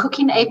gloves, my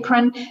cooking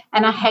apron,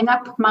 and I hang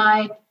up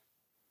my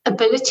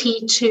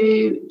ability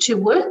to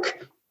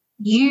work.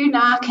 You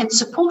now can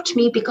support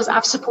me because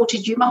I've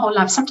supported you my whole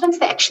life. Sometimes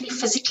they actually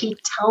physically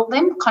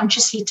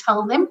consciously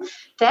tell them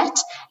that.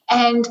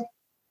 And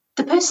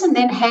the person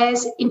then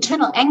has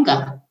internal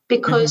anger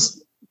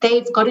because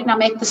they've got to now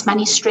make this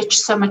money stretch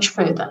so much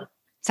further.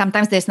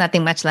 Sometimes there's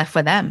nothing much left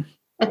for them.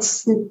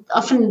 It's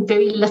often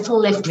very little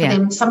left for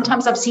them.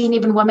 Sometimes I've seen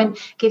even women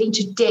get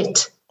into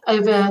debt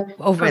over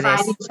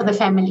providing for the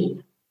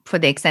family. For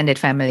the extended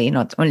family,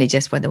 not only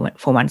just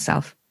for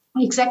oneself.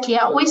 Exactly.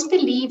 I always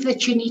believe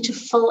that you need to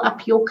fill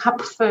up your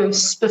cup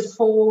first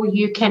before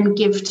you can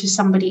give to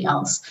somebody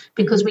else.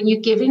 Because when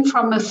you're giving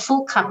from a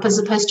full cup as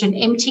opposed to an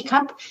empty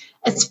cup,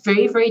 it's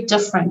very, very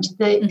different.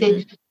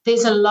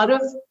 There's a lot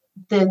of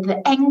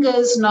the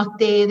anger's not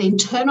there, the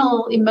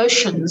internal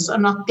emotions are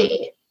not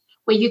there.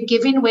 Where you're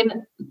giving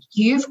when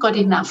you've got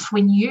enough,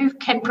 when you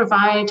can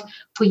provide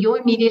for your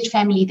immediate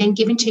family, then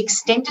giving to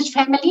extended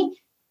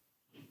family,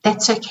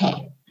 that's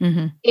okay.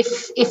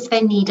 If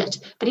they need it.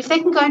 But if they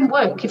can go and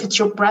work, if it's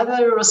your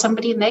brother or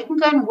somebody and they can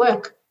go and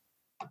work,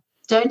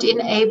 don't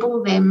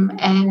enable them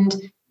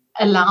and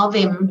allow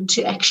them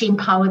to actually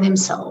empower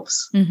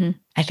themselves.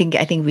 I think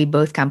we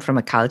both come from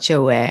a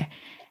culture where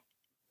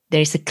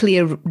there's a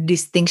clear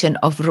distinction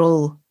of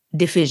role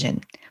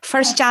division.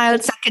 First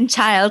child, second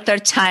child,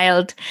 third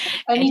child.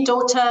 Only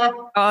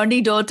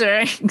daughter.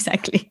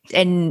 Exactly.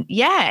 And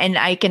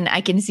I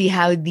can see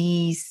how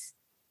these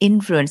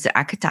influence the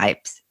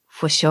archetypes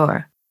for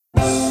sure.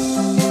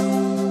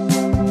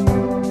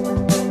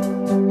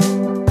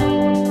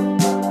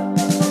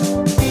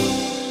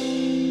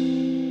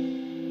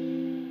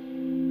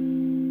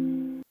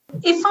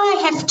 If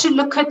I have to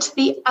look at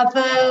the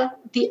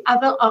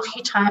other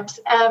archetypes,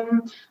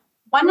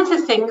 one of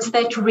the things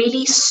that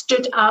really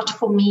stood out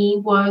for me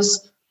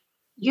was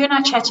you and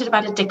I chatted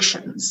about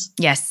addictions.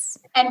 Yes.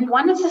 And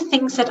one of the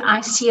things that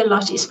I see a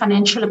lot is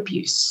financial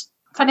abuse.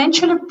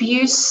 Financial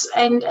abuse,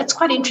 and it's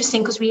quite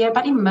interesting because we hear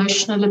about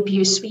emotional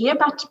abuse, we hear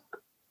about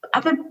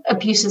other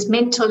abuses,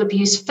 mental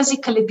abuse,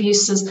 physical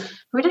abuses.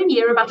 We don't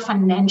hear about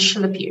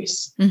financial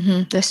abuse.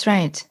 That's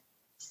right.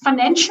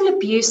 Financial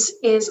abuse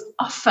is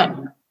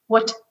often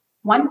what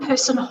one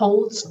person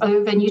holds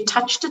over, and you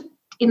touched it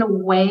in a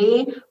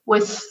way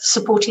with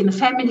supporting the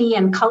family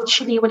and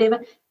culturally,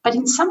 whatever, but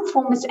in some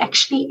form it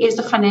actually is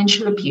a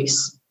financial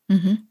abuse.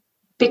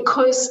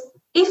 Because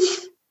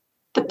if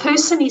the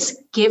person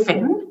is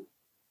given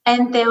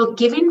and they're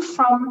giving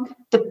from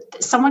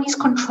someone is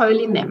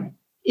controlling them,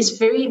 is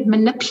very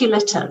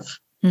manipulative.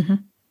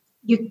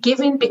 You're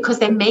giving because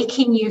they're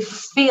making you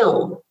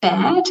feel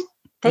bad.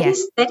 That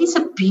is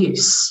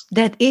abuse.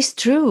 That is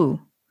true.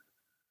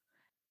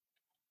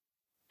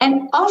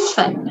 And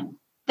often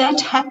that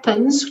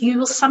happens, you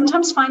will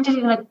sometimes find it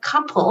in a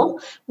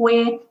couple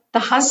where the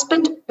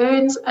husband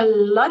earns a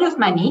lot of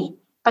money,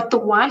 but the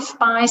wife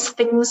buys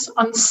things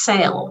on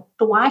sale.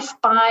 The wife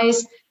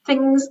buys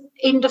things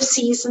end of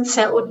season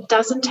sale or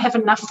doesn't have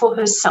enough for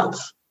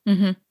herself.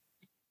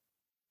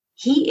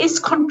 He is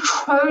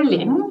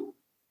controlling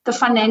the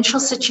financial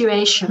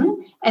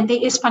situation, and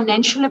there is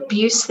financial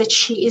abuse that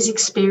she is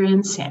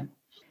experiencing.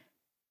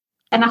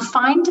 And I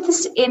find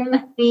this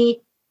in the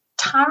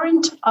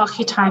tyrant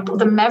archetype, or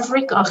the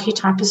maverick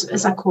archetype,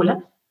 as I call it,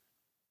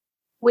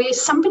 where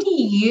somebody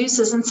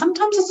uses, and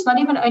sometimes it's not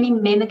even only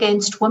men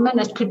against women,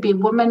 it could be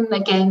women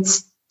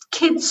against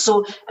kids,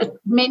 or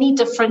many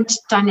different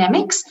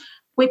dynamics,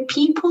 where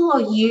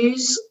people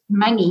use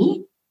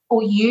money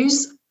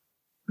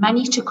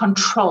to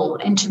control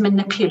and to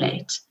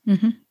manipulate.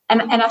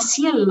 And I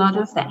see a lot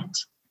of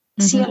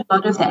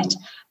that.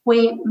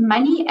 Where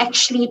money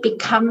actually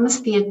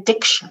becomes the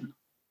addiction.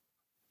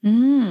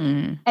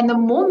 And the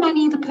more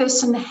money the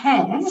person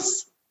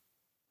has,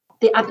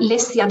 the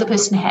less the other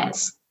person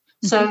has.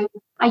 So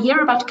I hear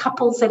about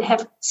couples that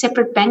have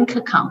separate bank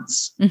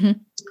accounts.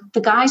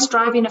 The guy's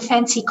driving a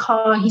fancy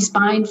car, he's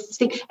buying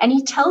things, and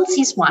he tells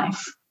his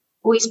wife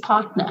or his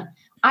partner,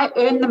 I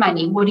earn the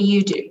money, what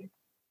do?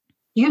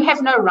 You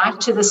have no right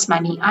to this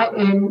money, I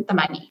earn the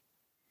money.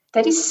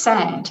 That is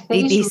sad.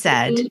 It is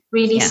sad.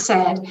 Really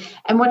sad.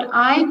 And what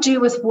I do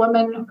with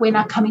women when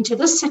I come into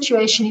this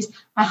situation is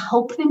I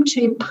help them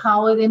to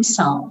empower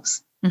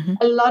themselves.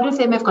 A lot of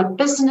them have got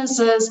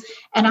businesses,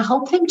 and I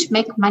help them to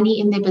make money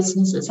in their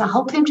businesses. I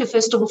help them to,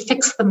 first of all,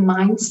 fix the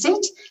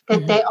mindset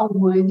that they are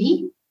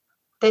worthy,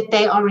 that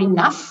they are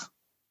enough.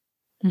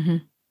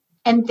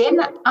 And then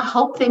I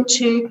help them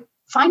to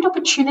find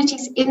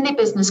opportunities in their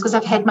business, because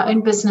I've had my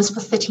own business for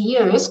 30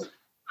 years,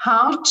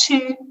 how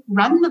to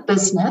run the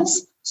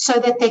business so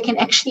that they can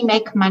actually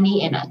make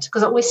money in it.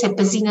 Because I always say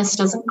busyness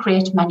doesn't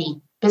create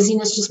money.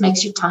 Busyness just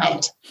makes you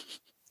tired.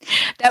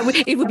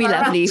 It would be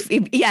lovely.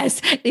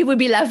 It would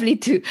be lovely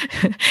to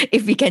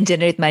if we can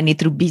generate money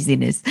through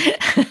business.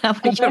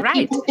 You're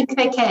right. People think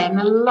they can.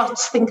 A lot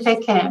think they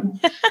can.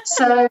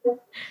 So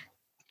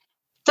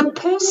the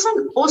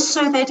person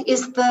also that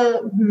is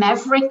the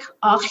maverick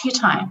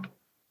archetype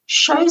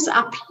shows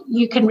up.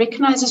 You can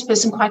recognize this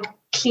person quite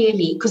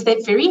clearly because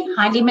they're very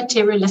highly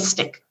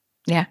materialistic.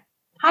 Yeah.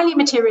 Highly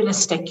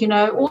materialistic,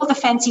 all the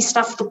fancy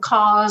stuff, the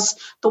cars,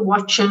 the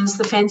watches,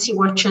 the fancy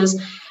watches,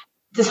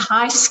 the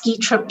high ski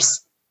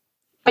trips.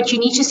 But you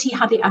need to see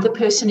how the other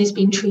person is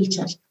being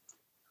treated.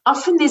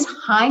 Often there's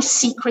high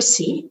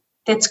secrecy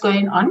that's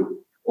going on,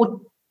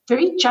 or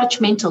very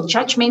judgmental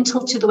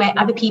to the way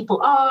other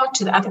people are,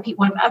 to the other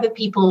people, what other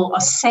people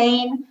are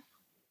saying.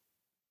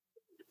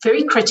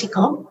 Very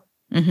critical.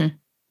 And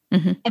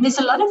there's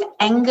a lot of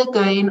anger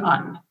going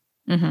on.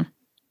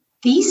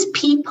 These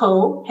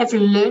people have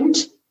learned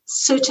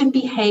certain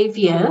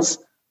behaviors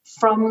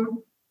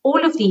from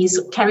All of these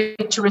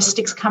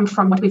characteristics come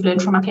from what we've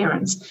learned from our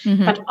parents.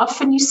 Mm-hmm. But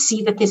often you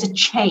see that there's a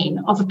chain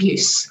of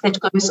abuse that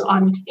goes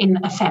on in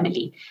a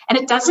family. And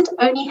it doesn't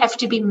only have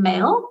to be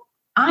male.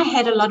 I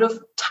had a lot of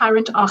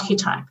tyrant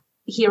archetype,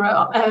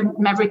 hero,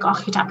 maverick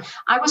archetype.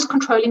 I was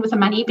controlling with the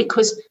money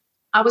because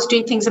I was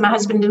doing things that my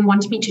husband didn't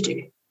want me to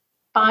do.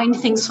 Buying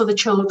things for the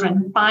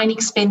children, buying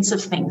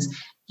expensive things,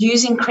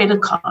 using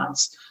credit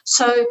cards.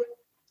 So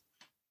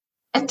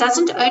it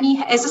doesn't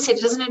only, as I said,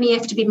 it doesn't only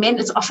have to be men.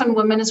 It's often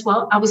women as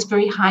well. I was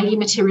very highly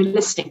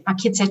materialistic. My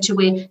kids had to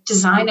wear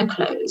designer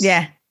clothes.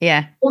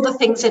 Yeah. All the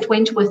things that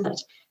went with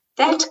it.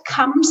 That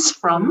comes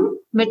from,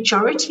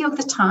 majority of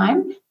the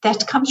time,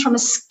 that comes from a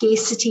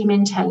scarcity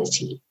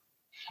mentality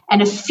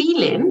and a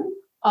feeling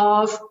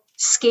of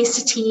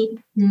scarcity,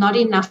 not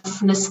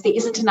enoughness. There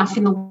isn't enough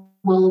in the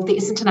world. There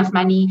isn't enough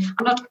money.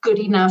 I'm not good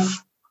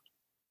enough.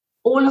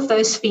 All of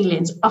those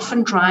feelings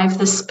often drive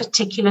this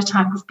particular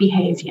type of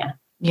behavior.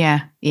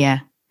 Yeah.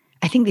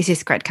 I think this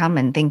is quite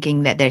common,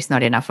 thinking that there's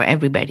not enough for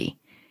everybody.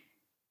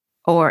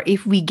 Or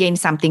if we gain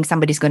something,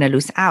 somebody's going to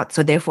lose out.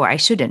 So therefore I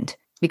shouldn't,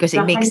 because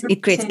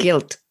it creates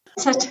guilt.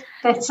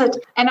 That's it.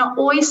 And I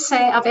always say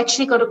I've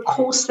actually got a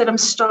course that I'm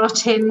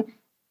starting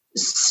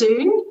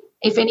soon.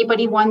 If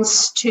anybody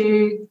wants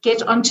to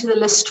get onto the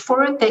list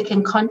for it, they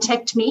can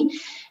contact me.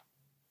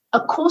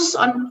 A course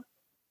on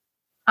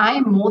I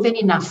am more than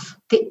enough.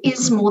 There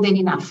is more than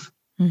enough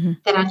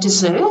that I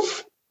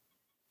deserve,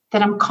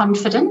 that I'm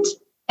confident,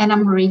 and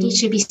I'm ready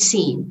to be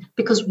seen.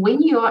 Because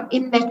when you are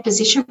in that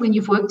position, when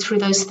you've worked through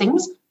those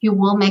things, you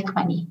will make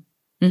money.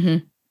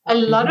 Mm-hmm. A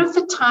lot of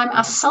the time,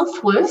 our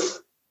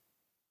self-worth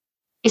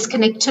is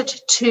connected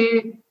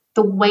to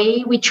the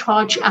way we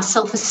charge our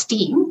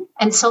self-esteem,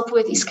 and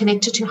self-worth is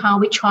connected to how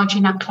we charge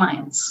in our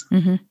clients.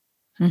 Mm-hmm.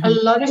 Mm-hmm. A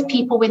lot of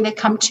people, when they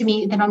come to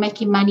me, they're not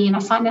making money, and I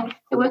find that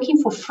they're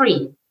working for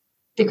free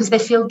because they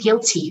feel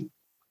guilty.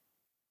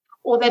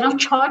 Or they're not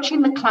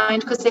charging the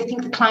client because they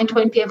think the client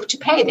won't be able to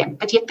pay them,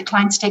 but yet the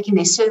client's taking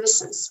their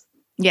services.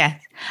 Yeah.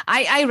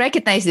 I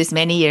recognized this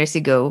many years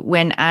ago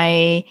when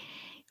I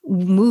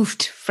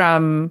moved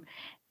from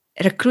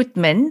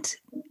recruitment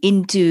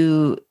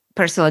into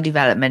personal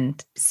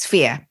development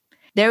sphere.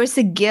 There was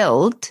a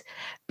guilt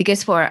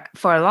because for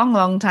a long,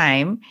 long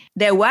time,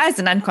 there was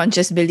an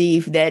unconscious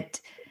belief that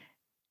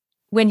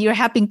when you're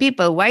helping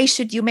people, why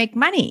should you make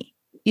money?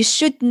 You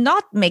should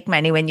not make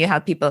money when you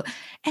help people.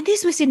 And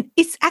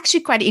it's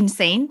actually quite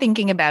insane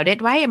thinking about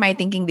it. Why am I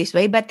thinking this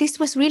way? But this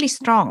was really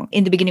strong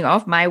in the beginning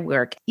of my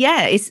work.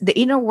 Yeah, it's the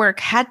inner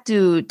work had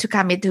to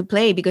come into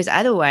play, because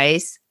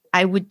otherwise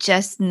I would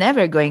just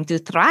never going to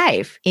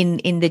thrive in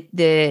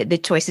the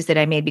choices that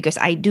I made, because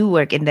I do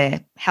work in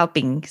the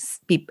helping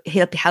people,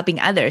 helping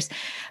others.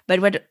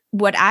 But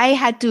what I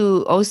had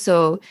to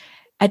also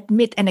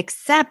admit and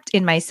accept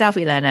in myself,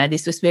 Ilana,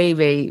 this was very,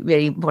 very,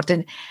 very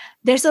important.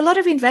 There's a lot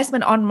of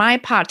investment on my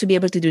part to be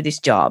able to do this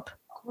job.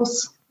 Of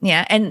course.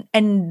 Yeah.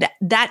 And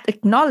that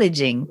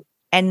acknowledging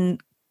and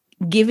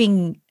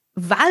giving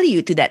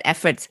value to that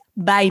effort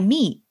by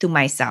me to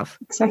myself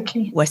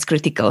was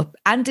critical.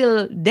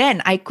 Until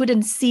then, I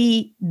couldn't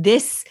see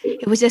this.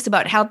 It was just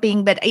about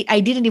helping, but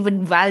I didn't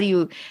even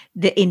value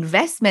the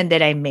investment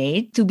that I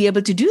made to be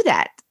able to do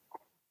that.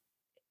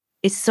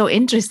 It's so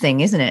interesting,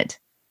 isn't it?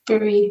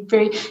 Very,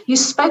 very. You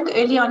spoke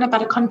early on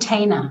about a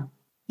container.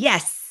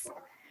 Yes.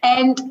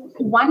 And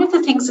one of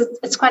the things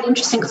it's quite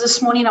interesting, because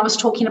this morning I was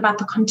talking about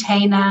the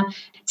container.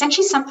 It's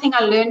actually something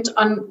I learned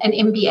on an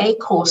MBA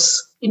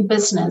course in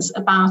business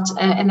about,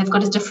 and they've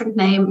got a different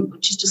name,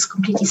 which is just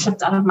completely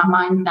slipped out of my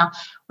mind now,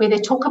 where they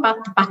talk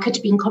about the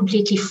bucket being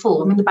completely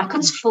full. When the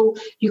bucket's full,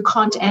 you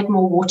can't add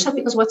more water,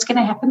 because what's going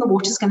to happen? The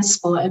water's going to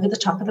spill over the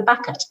top of the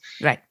bucket.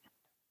 Right.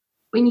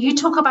 When you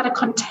talk about a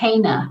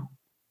container,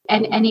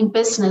 and in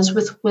business,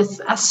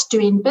 with us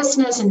doing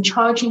business and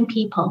charging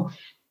people,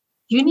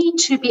 you need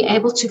to be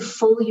able to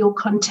fill your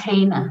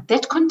container.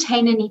 That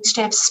container needs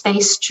to have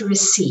space to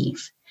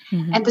receive.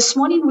 Mm-hmm. And this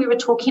morning we were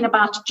talking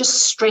about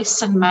just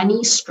stress and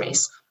money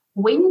stress.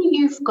 When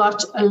you've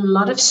got a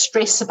lot of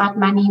stress about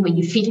money, when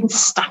you're feeling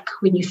stuck,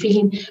 when you're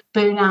feeling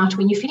burnout,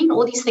 when you're feeling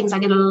all these things, I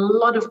get a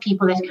lot of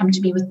people that come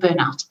to me with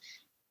burnout.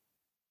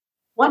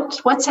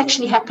 What's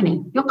actually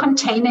happening? Your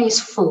container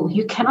is full.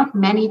 You cannot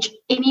manage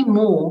any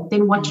more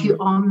than what you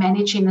are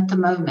managing at the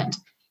moment.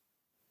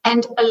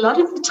 And a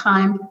lot of the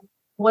time,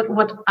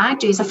 what I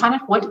do is I find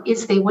out what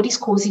is there, what is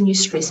causing you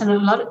stress.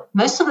 And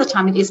most of the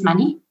time it is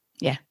money.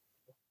 Yeah.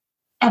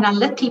 And I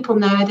let people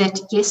know that,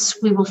 yes,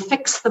 we will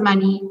fix the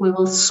money. We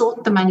will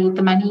sort the money.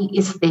 The money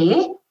is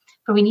there.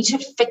 But we need to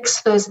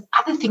fix those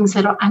other things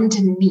that are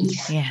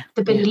underneath. Yeah.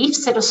 The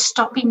beliefs that are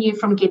stopping you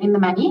from getting the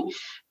money.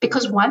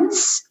 Because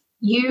once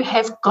you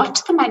have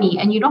got the money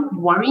and you're not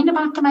worrying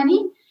about the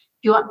money,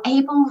 you are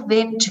able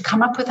then to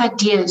come up with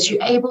ideas.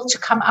 You're able to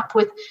come up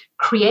with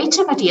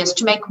creative ideas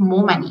to make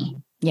more money.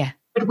 Yeah.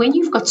 But when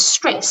you've got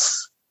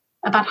stress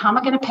about how am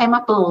I going to pay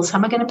my bills, how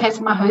am I going to pay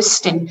for my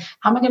hosting,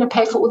 how am I going to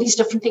pay for all these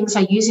different things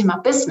I use in my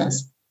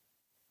business,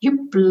 you're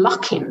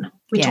blocking.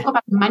 We talk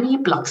about money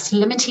blocks,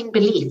 limiting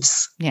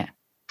beliefs. Yeah.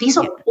 These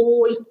are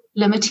all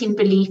limiting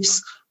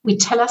beliefs we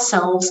tell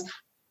ourselves,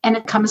 and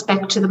it comes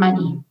back to the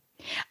money.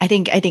 I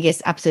think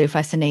it's absolutely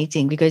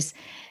fascinating because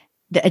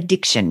the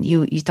addiction,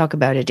 you talk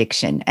about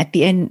addiction. At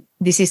the end,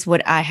 this is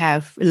what I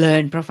have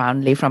learned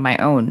profoundly from my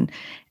own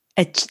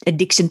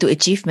addiction to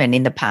achievement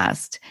in the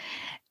past.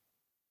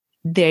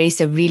 There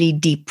is a really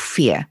deep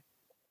fear.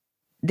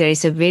 There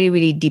is a very,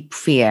 really deep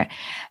fear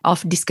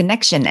of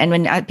disconnection. And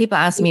when people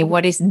ask me,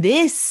 what is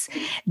this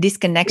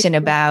disconnection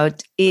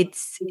about?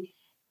 It's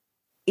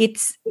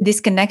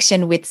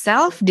disconnection with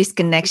self,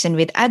 disconnection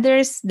with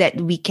others that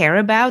we care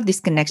about,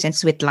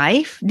 disconnections with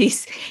life,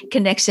 this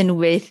connection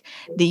with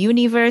the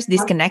universe,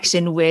 this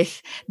connection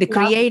with the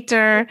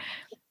creator,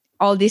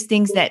 all these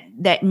things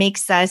that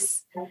makes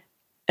us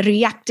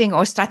reacting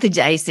or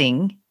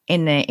strategizing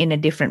in a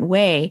different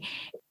way.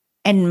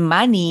 And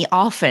money,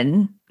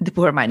 often the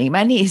poor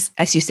money is,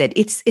 as you said,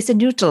 it's a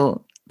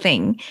neutral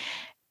thing.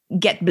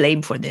 Get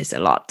blamed for this a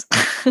lot.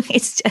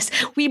 It's just,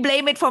 we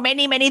blame it for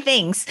many, many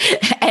things.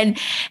 And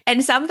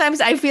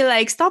sometimes I feel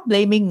like, stop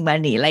blaming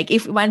money. Like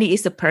if money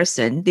is a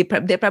person, they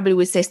probably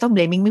would say, stop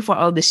blaming me for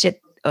all the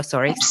shit. Oh,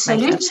 sorry.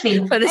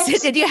 Absolutely. For the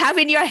shit that you have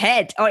in your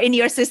head or in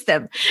your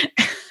system.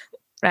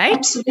 Right?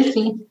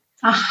 Absolutely.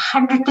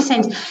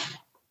 100%.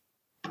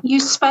 You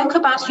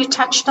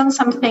touched on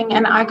something,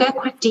 and I go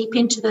quite deep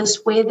into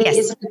this, where there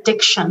is an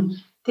addiction.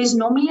 There's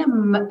normally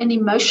an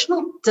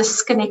emotional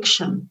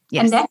disconnection.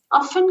 Yes. And that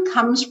often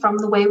comes from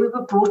the way we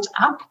were brought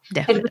up.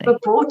 Definitely. That we were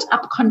brought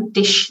up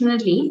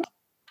conditionally.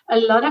 A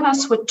lot of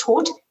us were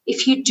taught,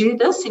 if you do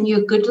this and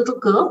you're a good little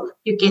girl,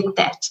 you get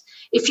that.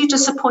 If you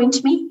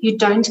disappoint me, you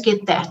don't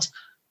get that.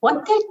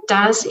 What that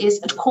does is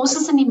it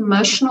causes an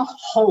emotional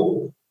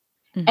hole.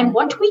 Mm-hmm. And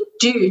what we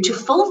do to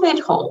fill that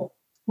hole,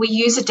 we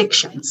use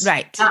addictions.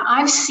 Right. Now,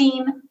 I've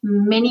seen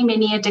many,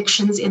 many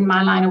addictions in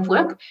my line of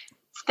work,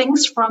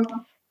 things from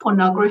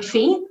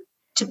pornography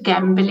to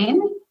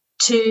gambling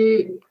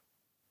to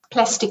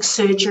plastic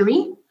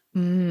surgery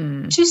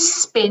to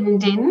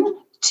spending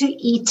to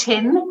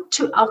eating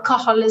to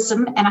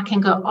alcoholism, and I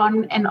can go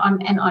on and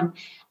on and on.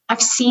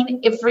 I've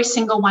seen every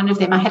single one of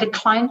them. I had a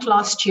client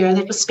last year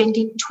that was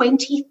spending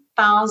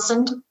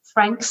 20,000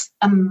 francs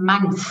a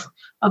month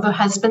of her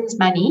husband's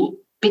money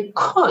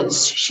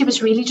because she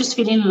was really just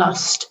feeling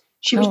lost.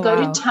 She would go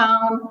to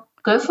town,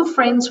 go for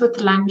friends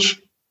with lunch,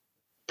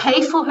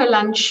 pay for her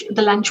lunch,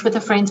 the lunch with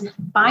her friends,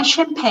 buy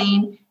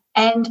champagne,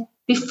 and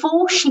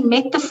before she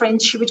met the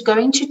friends, she would go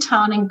into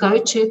town and go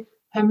to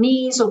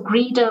Hermes or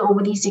Grida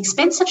or these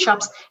expensive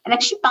shops and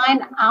actually buy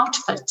an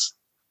outfit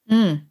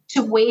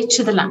to wear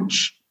to the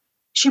lunch.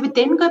 She would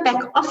then go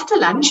back after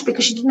lunch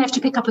because she didn't have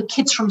to pick up her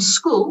kids from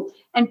school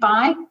and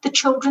buy the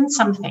children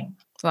something.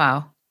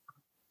 Wow.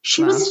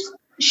 She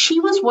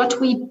was what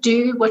we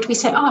do, what we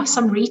say,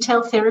 some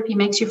retail therapy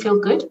makes you feel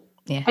good.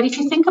 Yeah. But if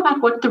you think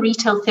about what the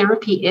retail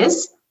therapy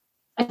is,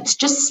 it's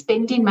just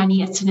spending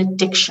money. It's an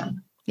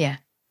addiction. Yeah.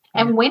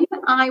 And when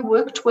I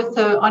worked with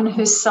her on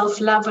her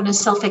self-love and her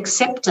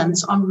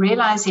self-acceptance, on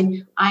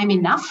realizing I'm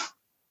enough,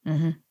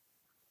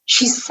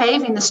 she's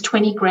saving this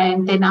 20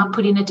 grand. They're now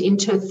putting it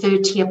into a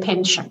 30-year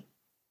pension.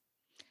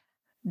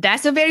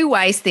 That's a very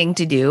wise thing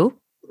to do.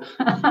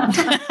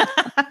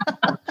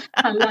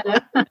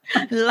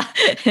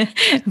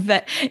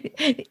 But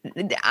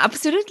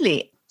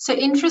absolutely. So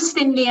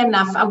interestingly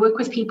enough, I work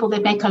with people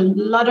that make a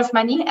lot of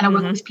money, and I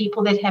work with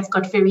people that have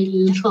got very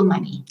little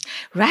money.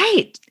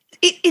 Right.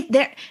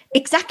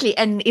 Exactly.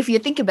 And if you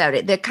think about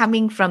it, they're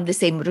coming from the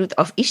same root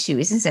of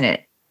issues, isn't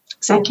it?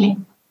 Exactly.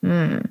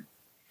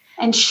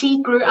 And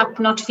she grew up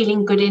not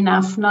feeling good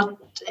enough, not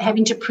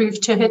having to prove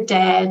to her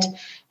dad,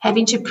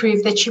 having to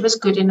prove that she was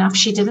good enough.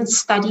 She didn't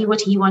study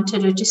what he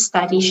wanted her to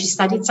study. She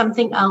studied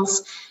something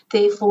else.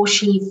 Therefore,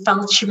 she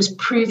felt she was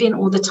proving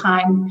all the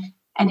time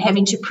and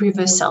having to prove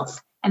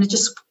herself. And it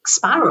just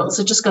spirals.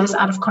 It just goes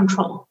out of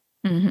control.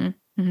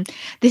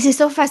 This is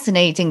so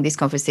fascinating, this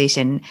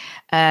conversation,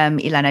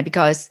 Ilana,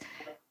 because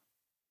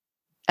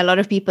a lot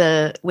of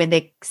people, when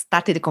they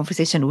started the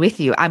conversation with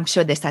you, I'm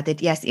sure they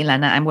started, yes,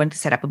 Ilana, I'm going to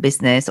set up a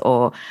business,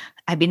 or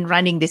I've been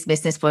running this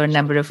business for a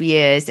number of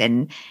years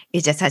and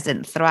it just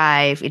hasn't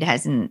thrived. It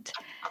hasn't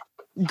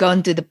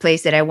gone to the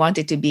place that I want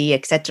it to be,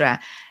 etc.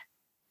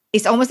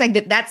 It's almost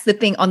like that's the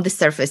thing on the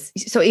surface.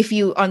 So if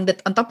you on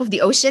top of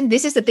the ocean,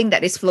 this is the thing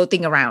that is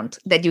floating around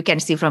that you can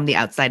see from the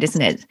outside,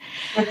 isn't it?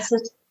 That's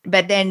it.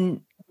 But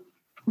then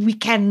we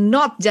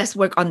cannot just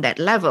work on that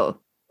level.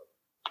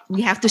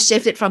 We have to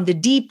shift it from the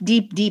deep,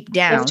 deep, deep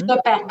down. We have to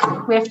go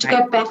back. We have to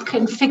go back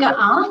and figure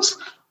out,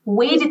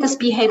 where did this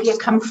behavior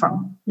come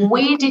from?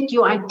 Where did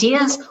your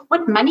ideas,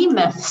 what money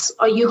myths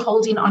are you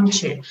holding on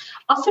to?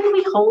 Often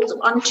we hold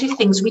on to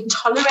things. We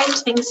tolerate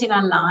things in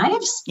our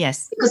lives.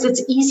 Yes. Because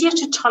it's easier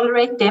to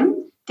tolerate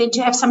them than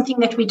to have something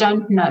that we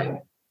don't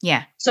know.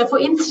 Yeah. So for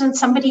instance,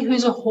 somebody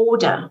who's a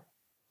hoarder.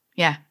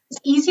 Yeah. It's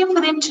easier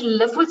for them to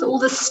live with all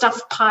this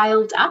stuff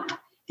piled up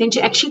than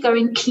to actually go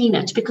and clean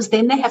it, because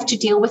then they have to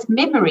deal with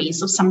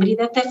memories of somebody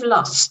that they've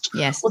lost.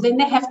 Yes. Or then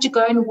they have to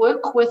go and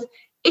work with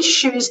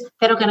issues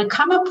that are going to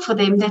come up for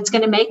them that's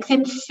going to make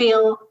them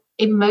feel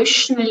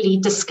emotionally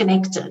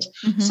disconnected.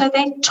 So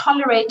they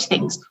tolerate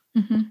things.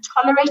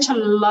 tolerate a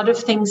lot of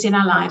things in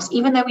our lives,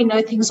 even though we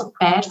know things are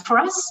bad for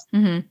us.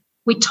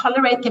 We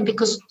tolerate them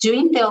because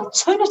doing the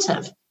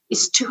alternative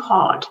is too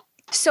hard.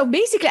 So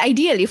basically,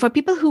 ideally, for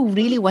people who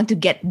really want to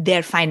get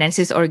their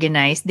finances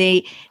organized,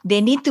 they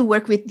need to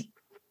work with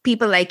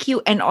people like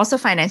you and also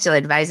financial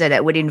advisor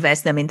that would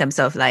invest them in terms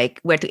of like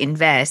where to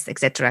invest,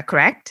 etc.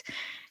 Correct?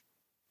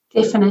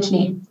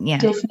 Definitely. Yeah.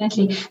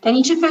 Definitely. They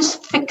need to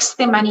first fix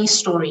their money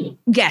story.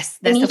 Yes,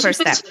 that's the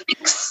first step.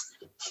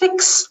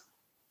 Fix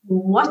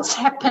what's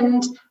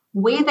happened,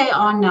 where they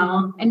are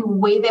now, and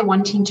where they're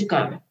wanting to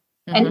go.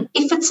 And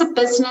if it's a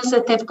business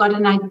that they've got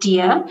an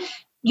idea,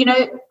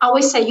 I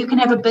always say you can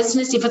have a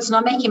business. If it's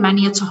not making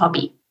money, it's a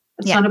hobby.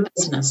 It's not a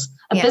business.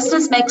 A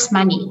business makes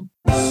money.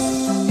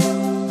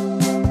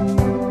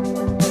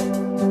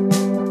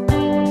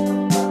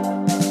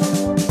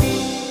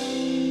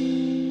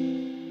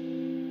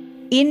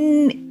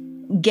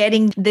 In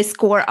getting the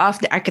score of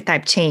the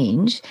archetype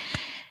change,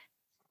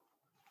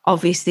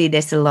 obviously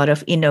there's a lot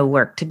of inner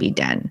work to be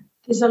done.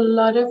 There's a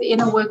lot of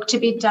inner work to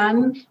be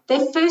done.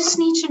 They first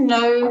need to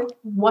know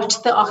what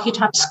the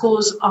archetype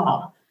scores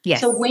are.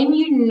 Yes. So when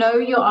you know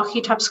your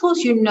archetype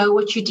scores, you know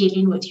what you're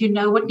dealing with. You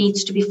know what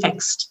needs to be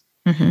fixed.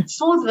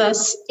 For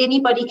this,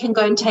 anybody can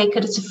go and take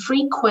it. It's a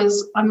free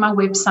quiz on my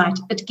website.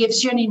 It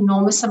gives you an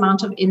enormous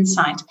amount of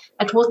insight.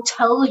 It will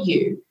tell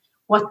you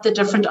what the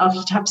different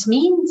archetypes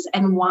means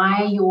and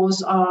why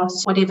yours are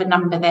whatever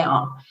number they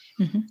are.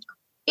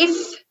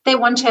 If they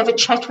want to have a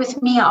chat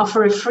with me, I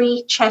offer a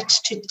free chat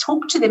to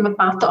talk to them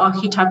about the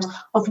archetypes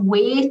of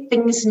where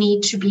things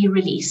need to be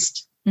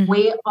released,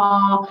 where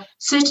are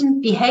certain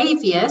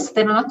behaviors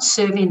that are not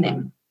serving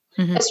them,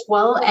 as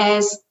well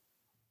as,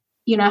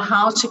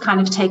 how to kind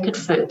of take it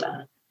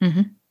further.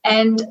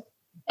 And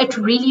it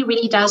really,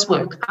 really does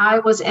work.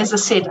 As I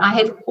said, I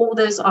had all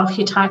those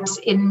archetypes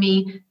in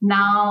me.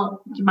 Now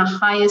my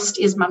highest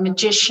is my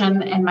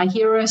magician and my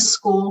hero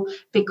score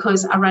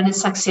because I run a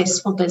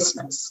successful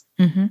business.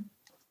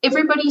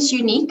 Everybody's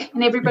unique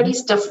and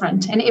everybody's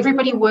different and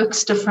everybody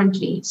works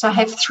differently. So I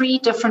have 3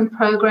 different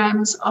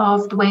programs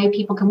of the way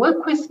people can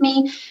work with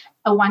me.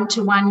 A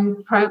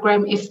one-to-one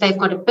program if they've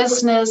got a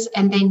business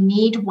and they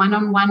need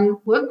one-on-one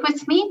work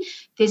with me.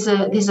 There's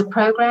a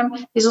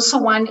program. There's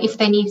also one if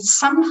they need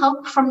some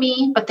help from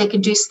me, but they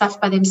can do stuff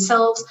by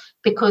themselves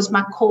because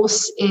my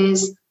course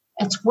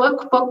it's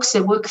workbooks. They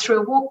work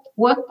through a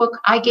workbook.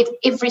 I get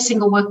every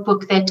single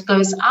workbook that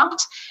goes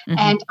out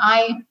and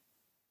I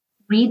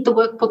read the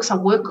workbooks. I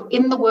work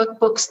in the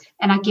workbooks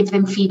and I give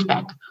them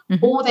feedback.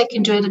 Or they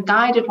can do a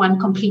guided one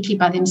completely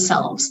by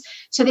themselves.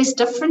 So there's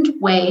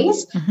different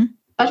ways.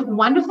 But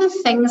one of the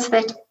things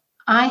that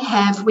I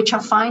have, which I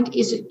find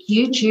is a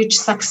huge, huge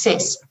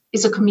success,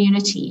 is a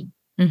community.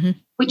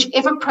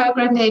 Whichever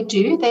program they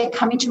do, they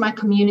come into my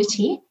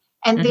community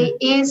and there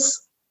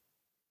is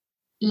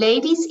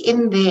ladies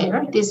in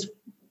there. There's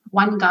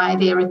one guy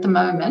there at the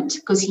moment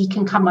because he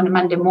can come on a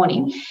Monday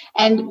morning.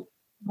 And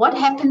what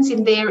happens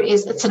in there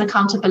is it's an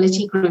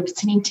accountability group.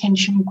 It's an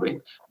intention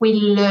group. We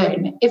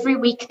learn. Every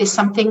week there's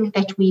something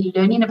that we're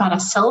learning about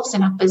ourselves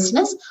and our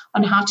business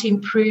on how to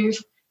improve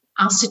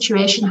our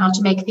situation, how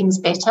to make things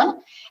better.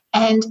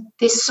 And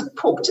there's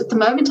support. At the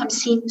moment, I'm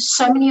seeing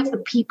so many of the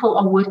people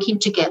are working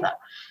together.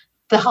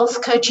 The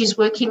health coach is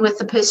working with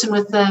the person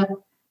with the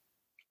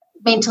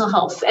mental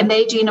health, and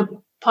they're doing a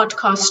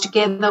podcast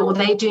together, or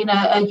they're doing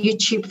a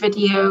YouTube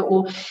video,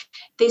 or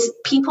there's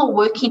people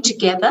working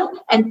together.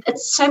 And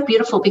it's so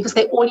beautiful because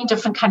they're all in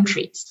different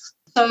countries.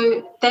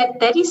 So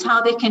that is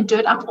how they can do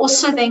it. I've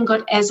also then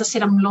got, as I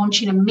said, I'm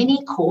launching a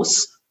mini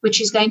course,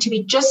 which is going to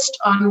be just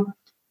on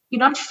you're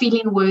not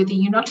feeling worthy,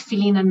 you're not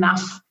feeling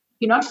enough,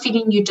 you're not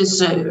feeling you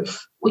deserve,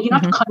 or you're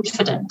not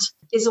confident.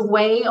 There's a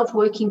way of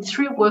working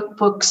through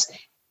workbooks.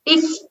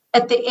 If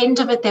at the end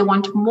of it they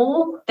want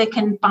more, they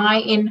can buy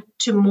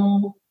into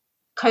more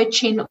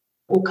coaching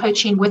or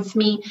coaching with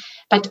me.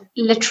 But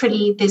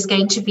literally, there's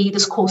going to be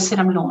this course that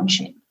I'm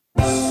launching.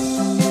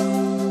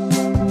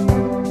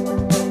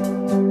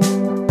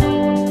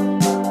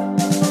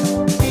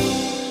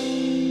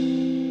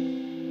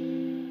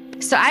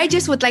 So I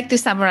just would like to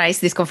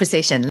summarize this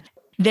conversation.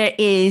 There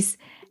is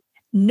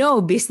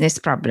no business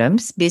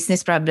problems.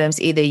 Business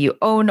problems, either you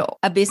own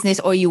a business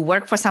or you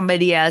work for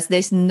somebody else.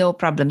 There's no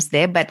problems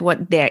there. But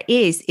what there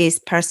is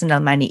personal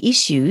money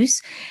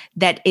issues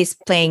that is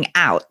playing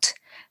out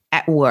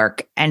at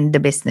work and the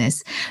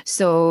business.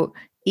 So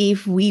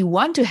if we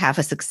want to have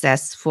a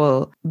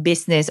successful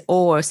business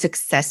or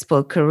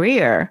successful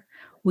career,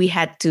 we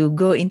had to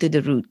go into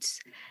the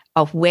roots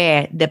of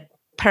where the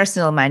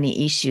personal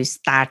money issues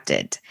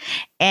started.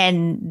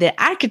 And the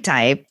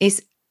archetype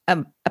is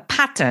a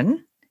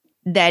pattern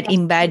that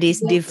embodies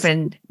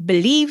different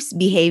beliefs,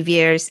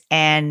 behaviors,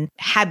 and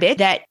habits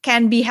that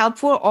can be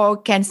helpful or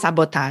can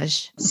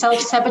sabotage.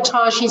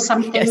 Self-sabotage is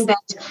something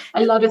that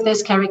a lot of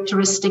those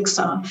characteristics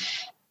are.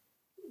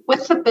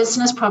 With the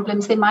business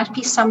problems, there might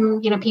be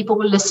some, people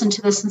will listen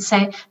to this and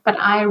say, but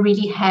I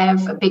really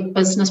have a big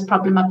business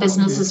problem. My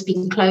business has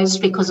been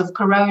closed because of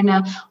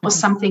Corona or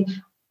something.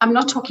 I'm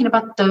not talking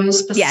about those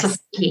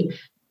specifically.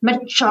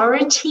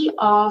 majority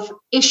of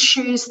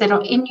issues that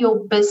are in your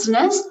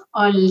business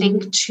are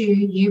linked to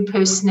you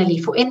personally.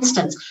 For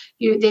instance,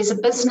 there's a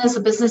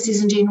business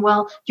isn't doing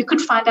well. You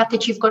could find out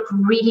that you've got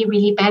really,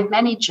 really bad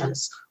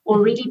managers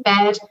or really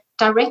bad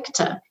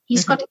director.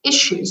 He's got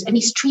issues and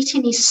he's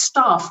treating his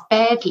staff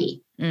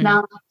badly.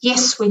 Now,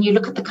 yes, when you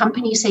look at the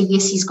company, you say,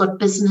 yes, he's got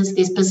business,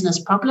 there's business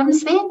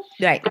problems there.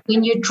 Right. But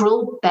when you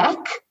drill back,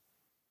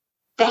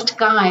 that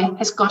guy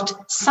has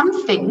got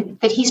something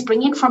that he's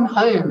bringing from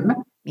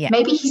home. Yeah.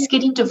 Maybe he's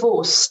getting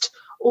divorced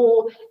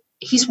or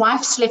his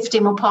wife's left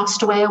him or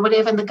passed away or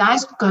whatever, and the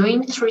guy's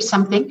going through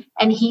something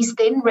and he's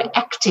then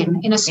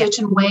reacting in a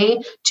certain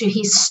way to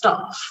his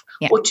staff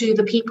or to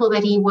the people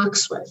that he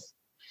works with.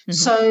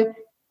 So,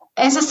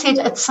 as I said,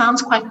 it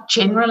sounds quite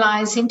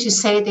generalizing to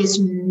say there's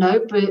no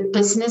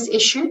business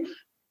issue.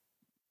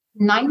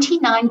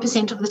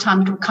 99% of the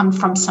time it will come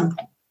from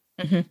something.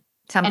 Something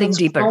and it's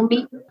deeper.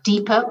 Normally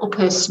deeper or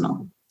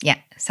personal. Yeah,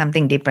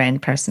 something deeper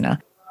and personal.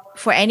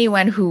 For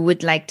anyone who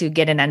would like to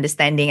get an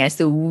understanding as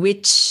to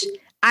which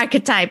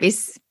archetype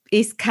is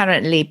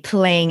currently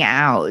playing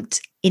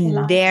out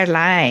in their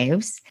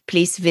lives,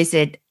 please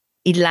visit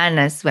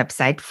Ilana's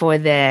website for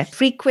the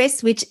free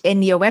quiz, which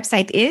in your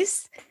website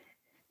is?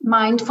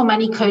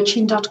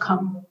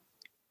 mindformoneycoaching.com.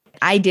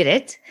 I did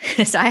it.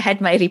 So I had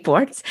my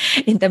reports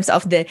in terms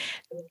of the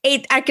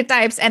 8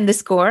 archetypes and the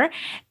score.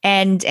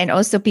 And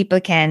also people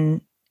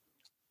can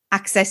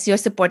access your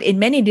support in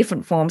many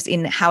different forms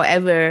in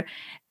however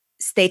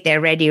state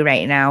they're ready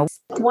right now.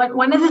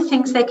 One of the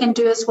things they can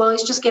do as well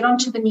is just get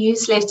onto the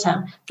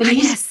newsletter. The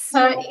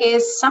newsletter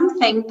is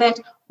something that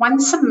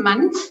once a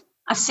month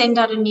I send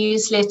out a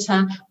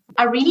newsletter.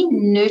 I really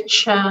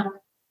nurture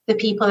the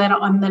people that are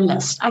on the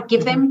list. I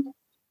give them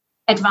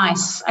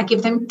advice. I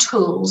give them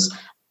tools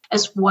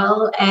as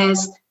well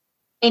as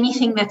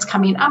anything that's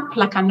coming up.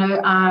 Like I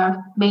know I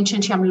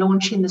mentioned to you, I'm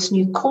launching this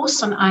new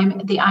course on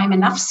the I'm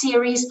Enough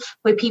series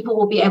where people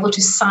will be able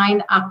to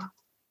sign up.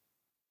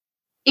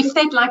 If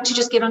they'd like to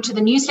just get onto the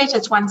newsletter,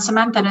 it's once a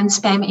month. I don't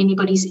spam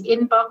anybody's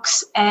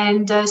inbox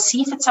and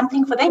see if it's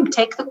something for them.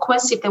 Take the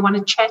quiz. If they want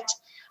to chat,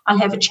 I'll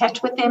have a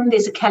chat with them.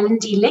 There's a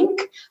Calendly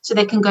link so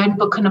they can go and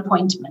book an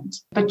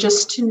appointment. But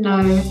just to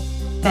know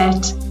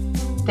that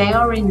they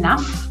are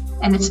enough,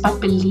 and it's about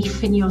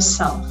belief in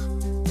yourself.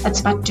 It's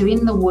about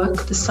doing the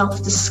work, the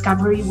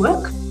self-discovery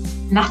work.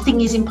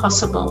 Nothing is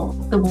impossible.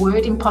 The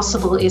word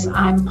impossible is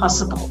I'm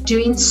possible.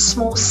 Doing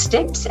small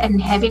steps and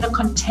having a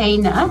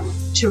container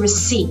to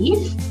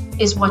receive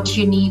is what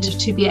you need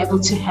to be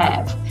able to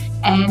have.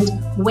 And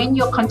when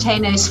your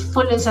container is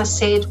full, as I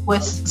said,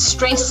 with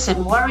stress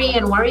and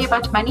worry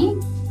about money,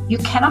 you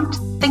cannot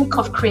think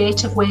of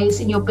creative ways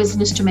in your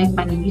business to make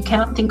money. You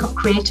cannot think of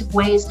creative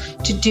ways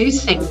to do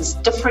things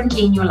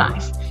differently in your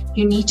life.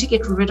 You need to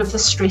get rid of the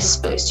stress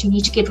first. You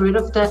need to get rid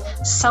of the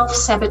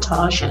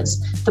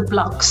self-sabotages, the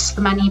blocks,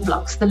 the money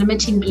blocks, the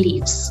limiting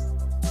beliefs.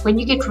 When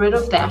you get rid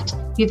of that,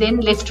 you're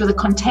then left with a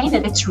container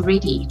that's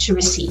ready to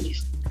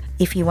receive.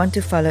 If you want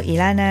to follow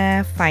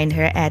Ilana, find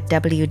her at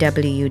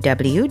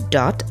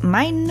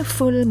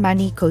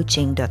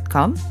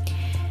www.mindfulmoneycoaching.com.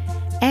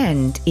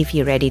 And if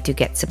you're ready to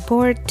get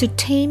support to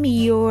tame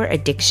your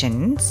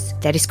addictions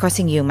that is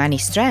causing you money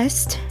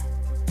stress,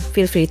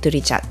 feel free to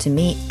reach out to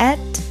me at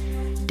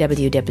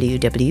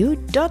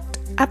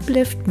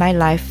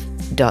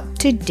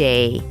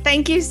www.upliftmylife.today.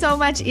 Thank you so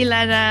much,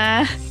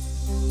 Ilana.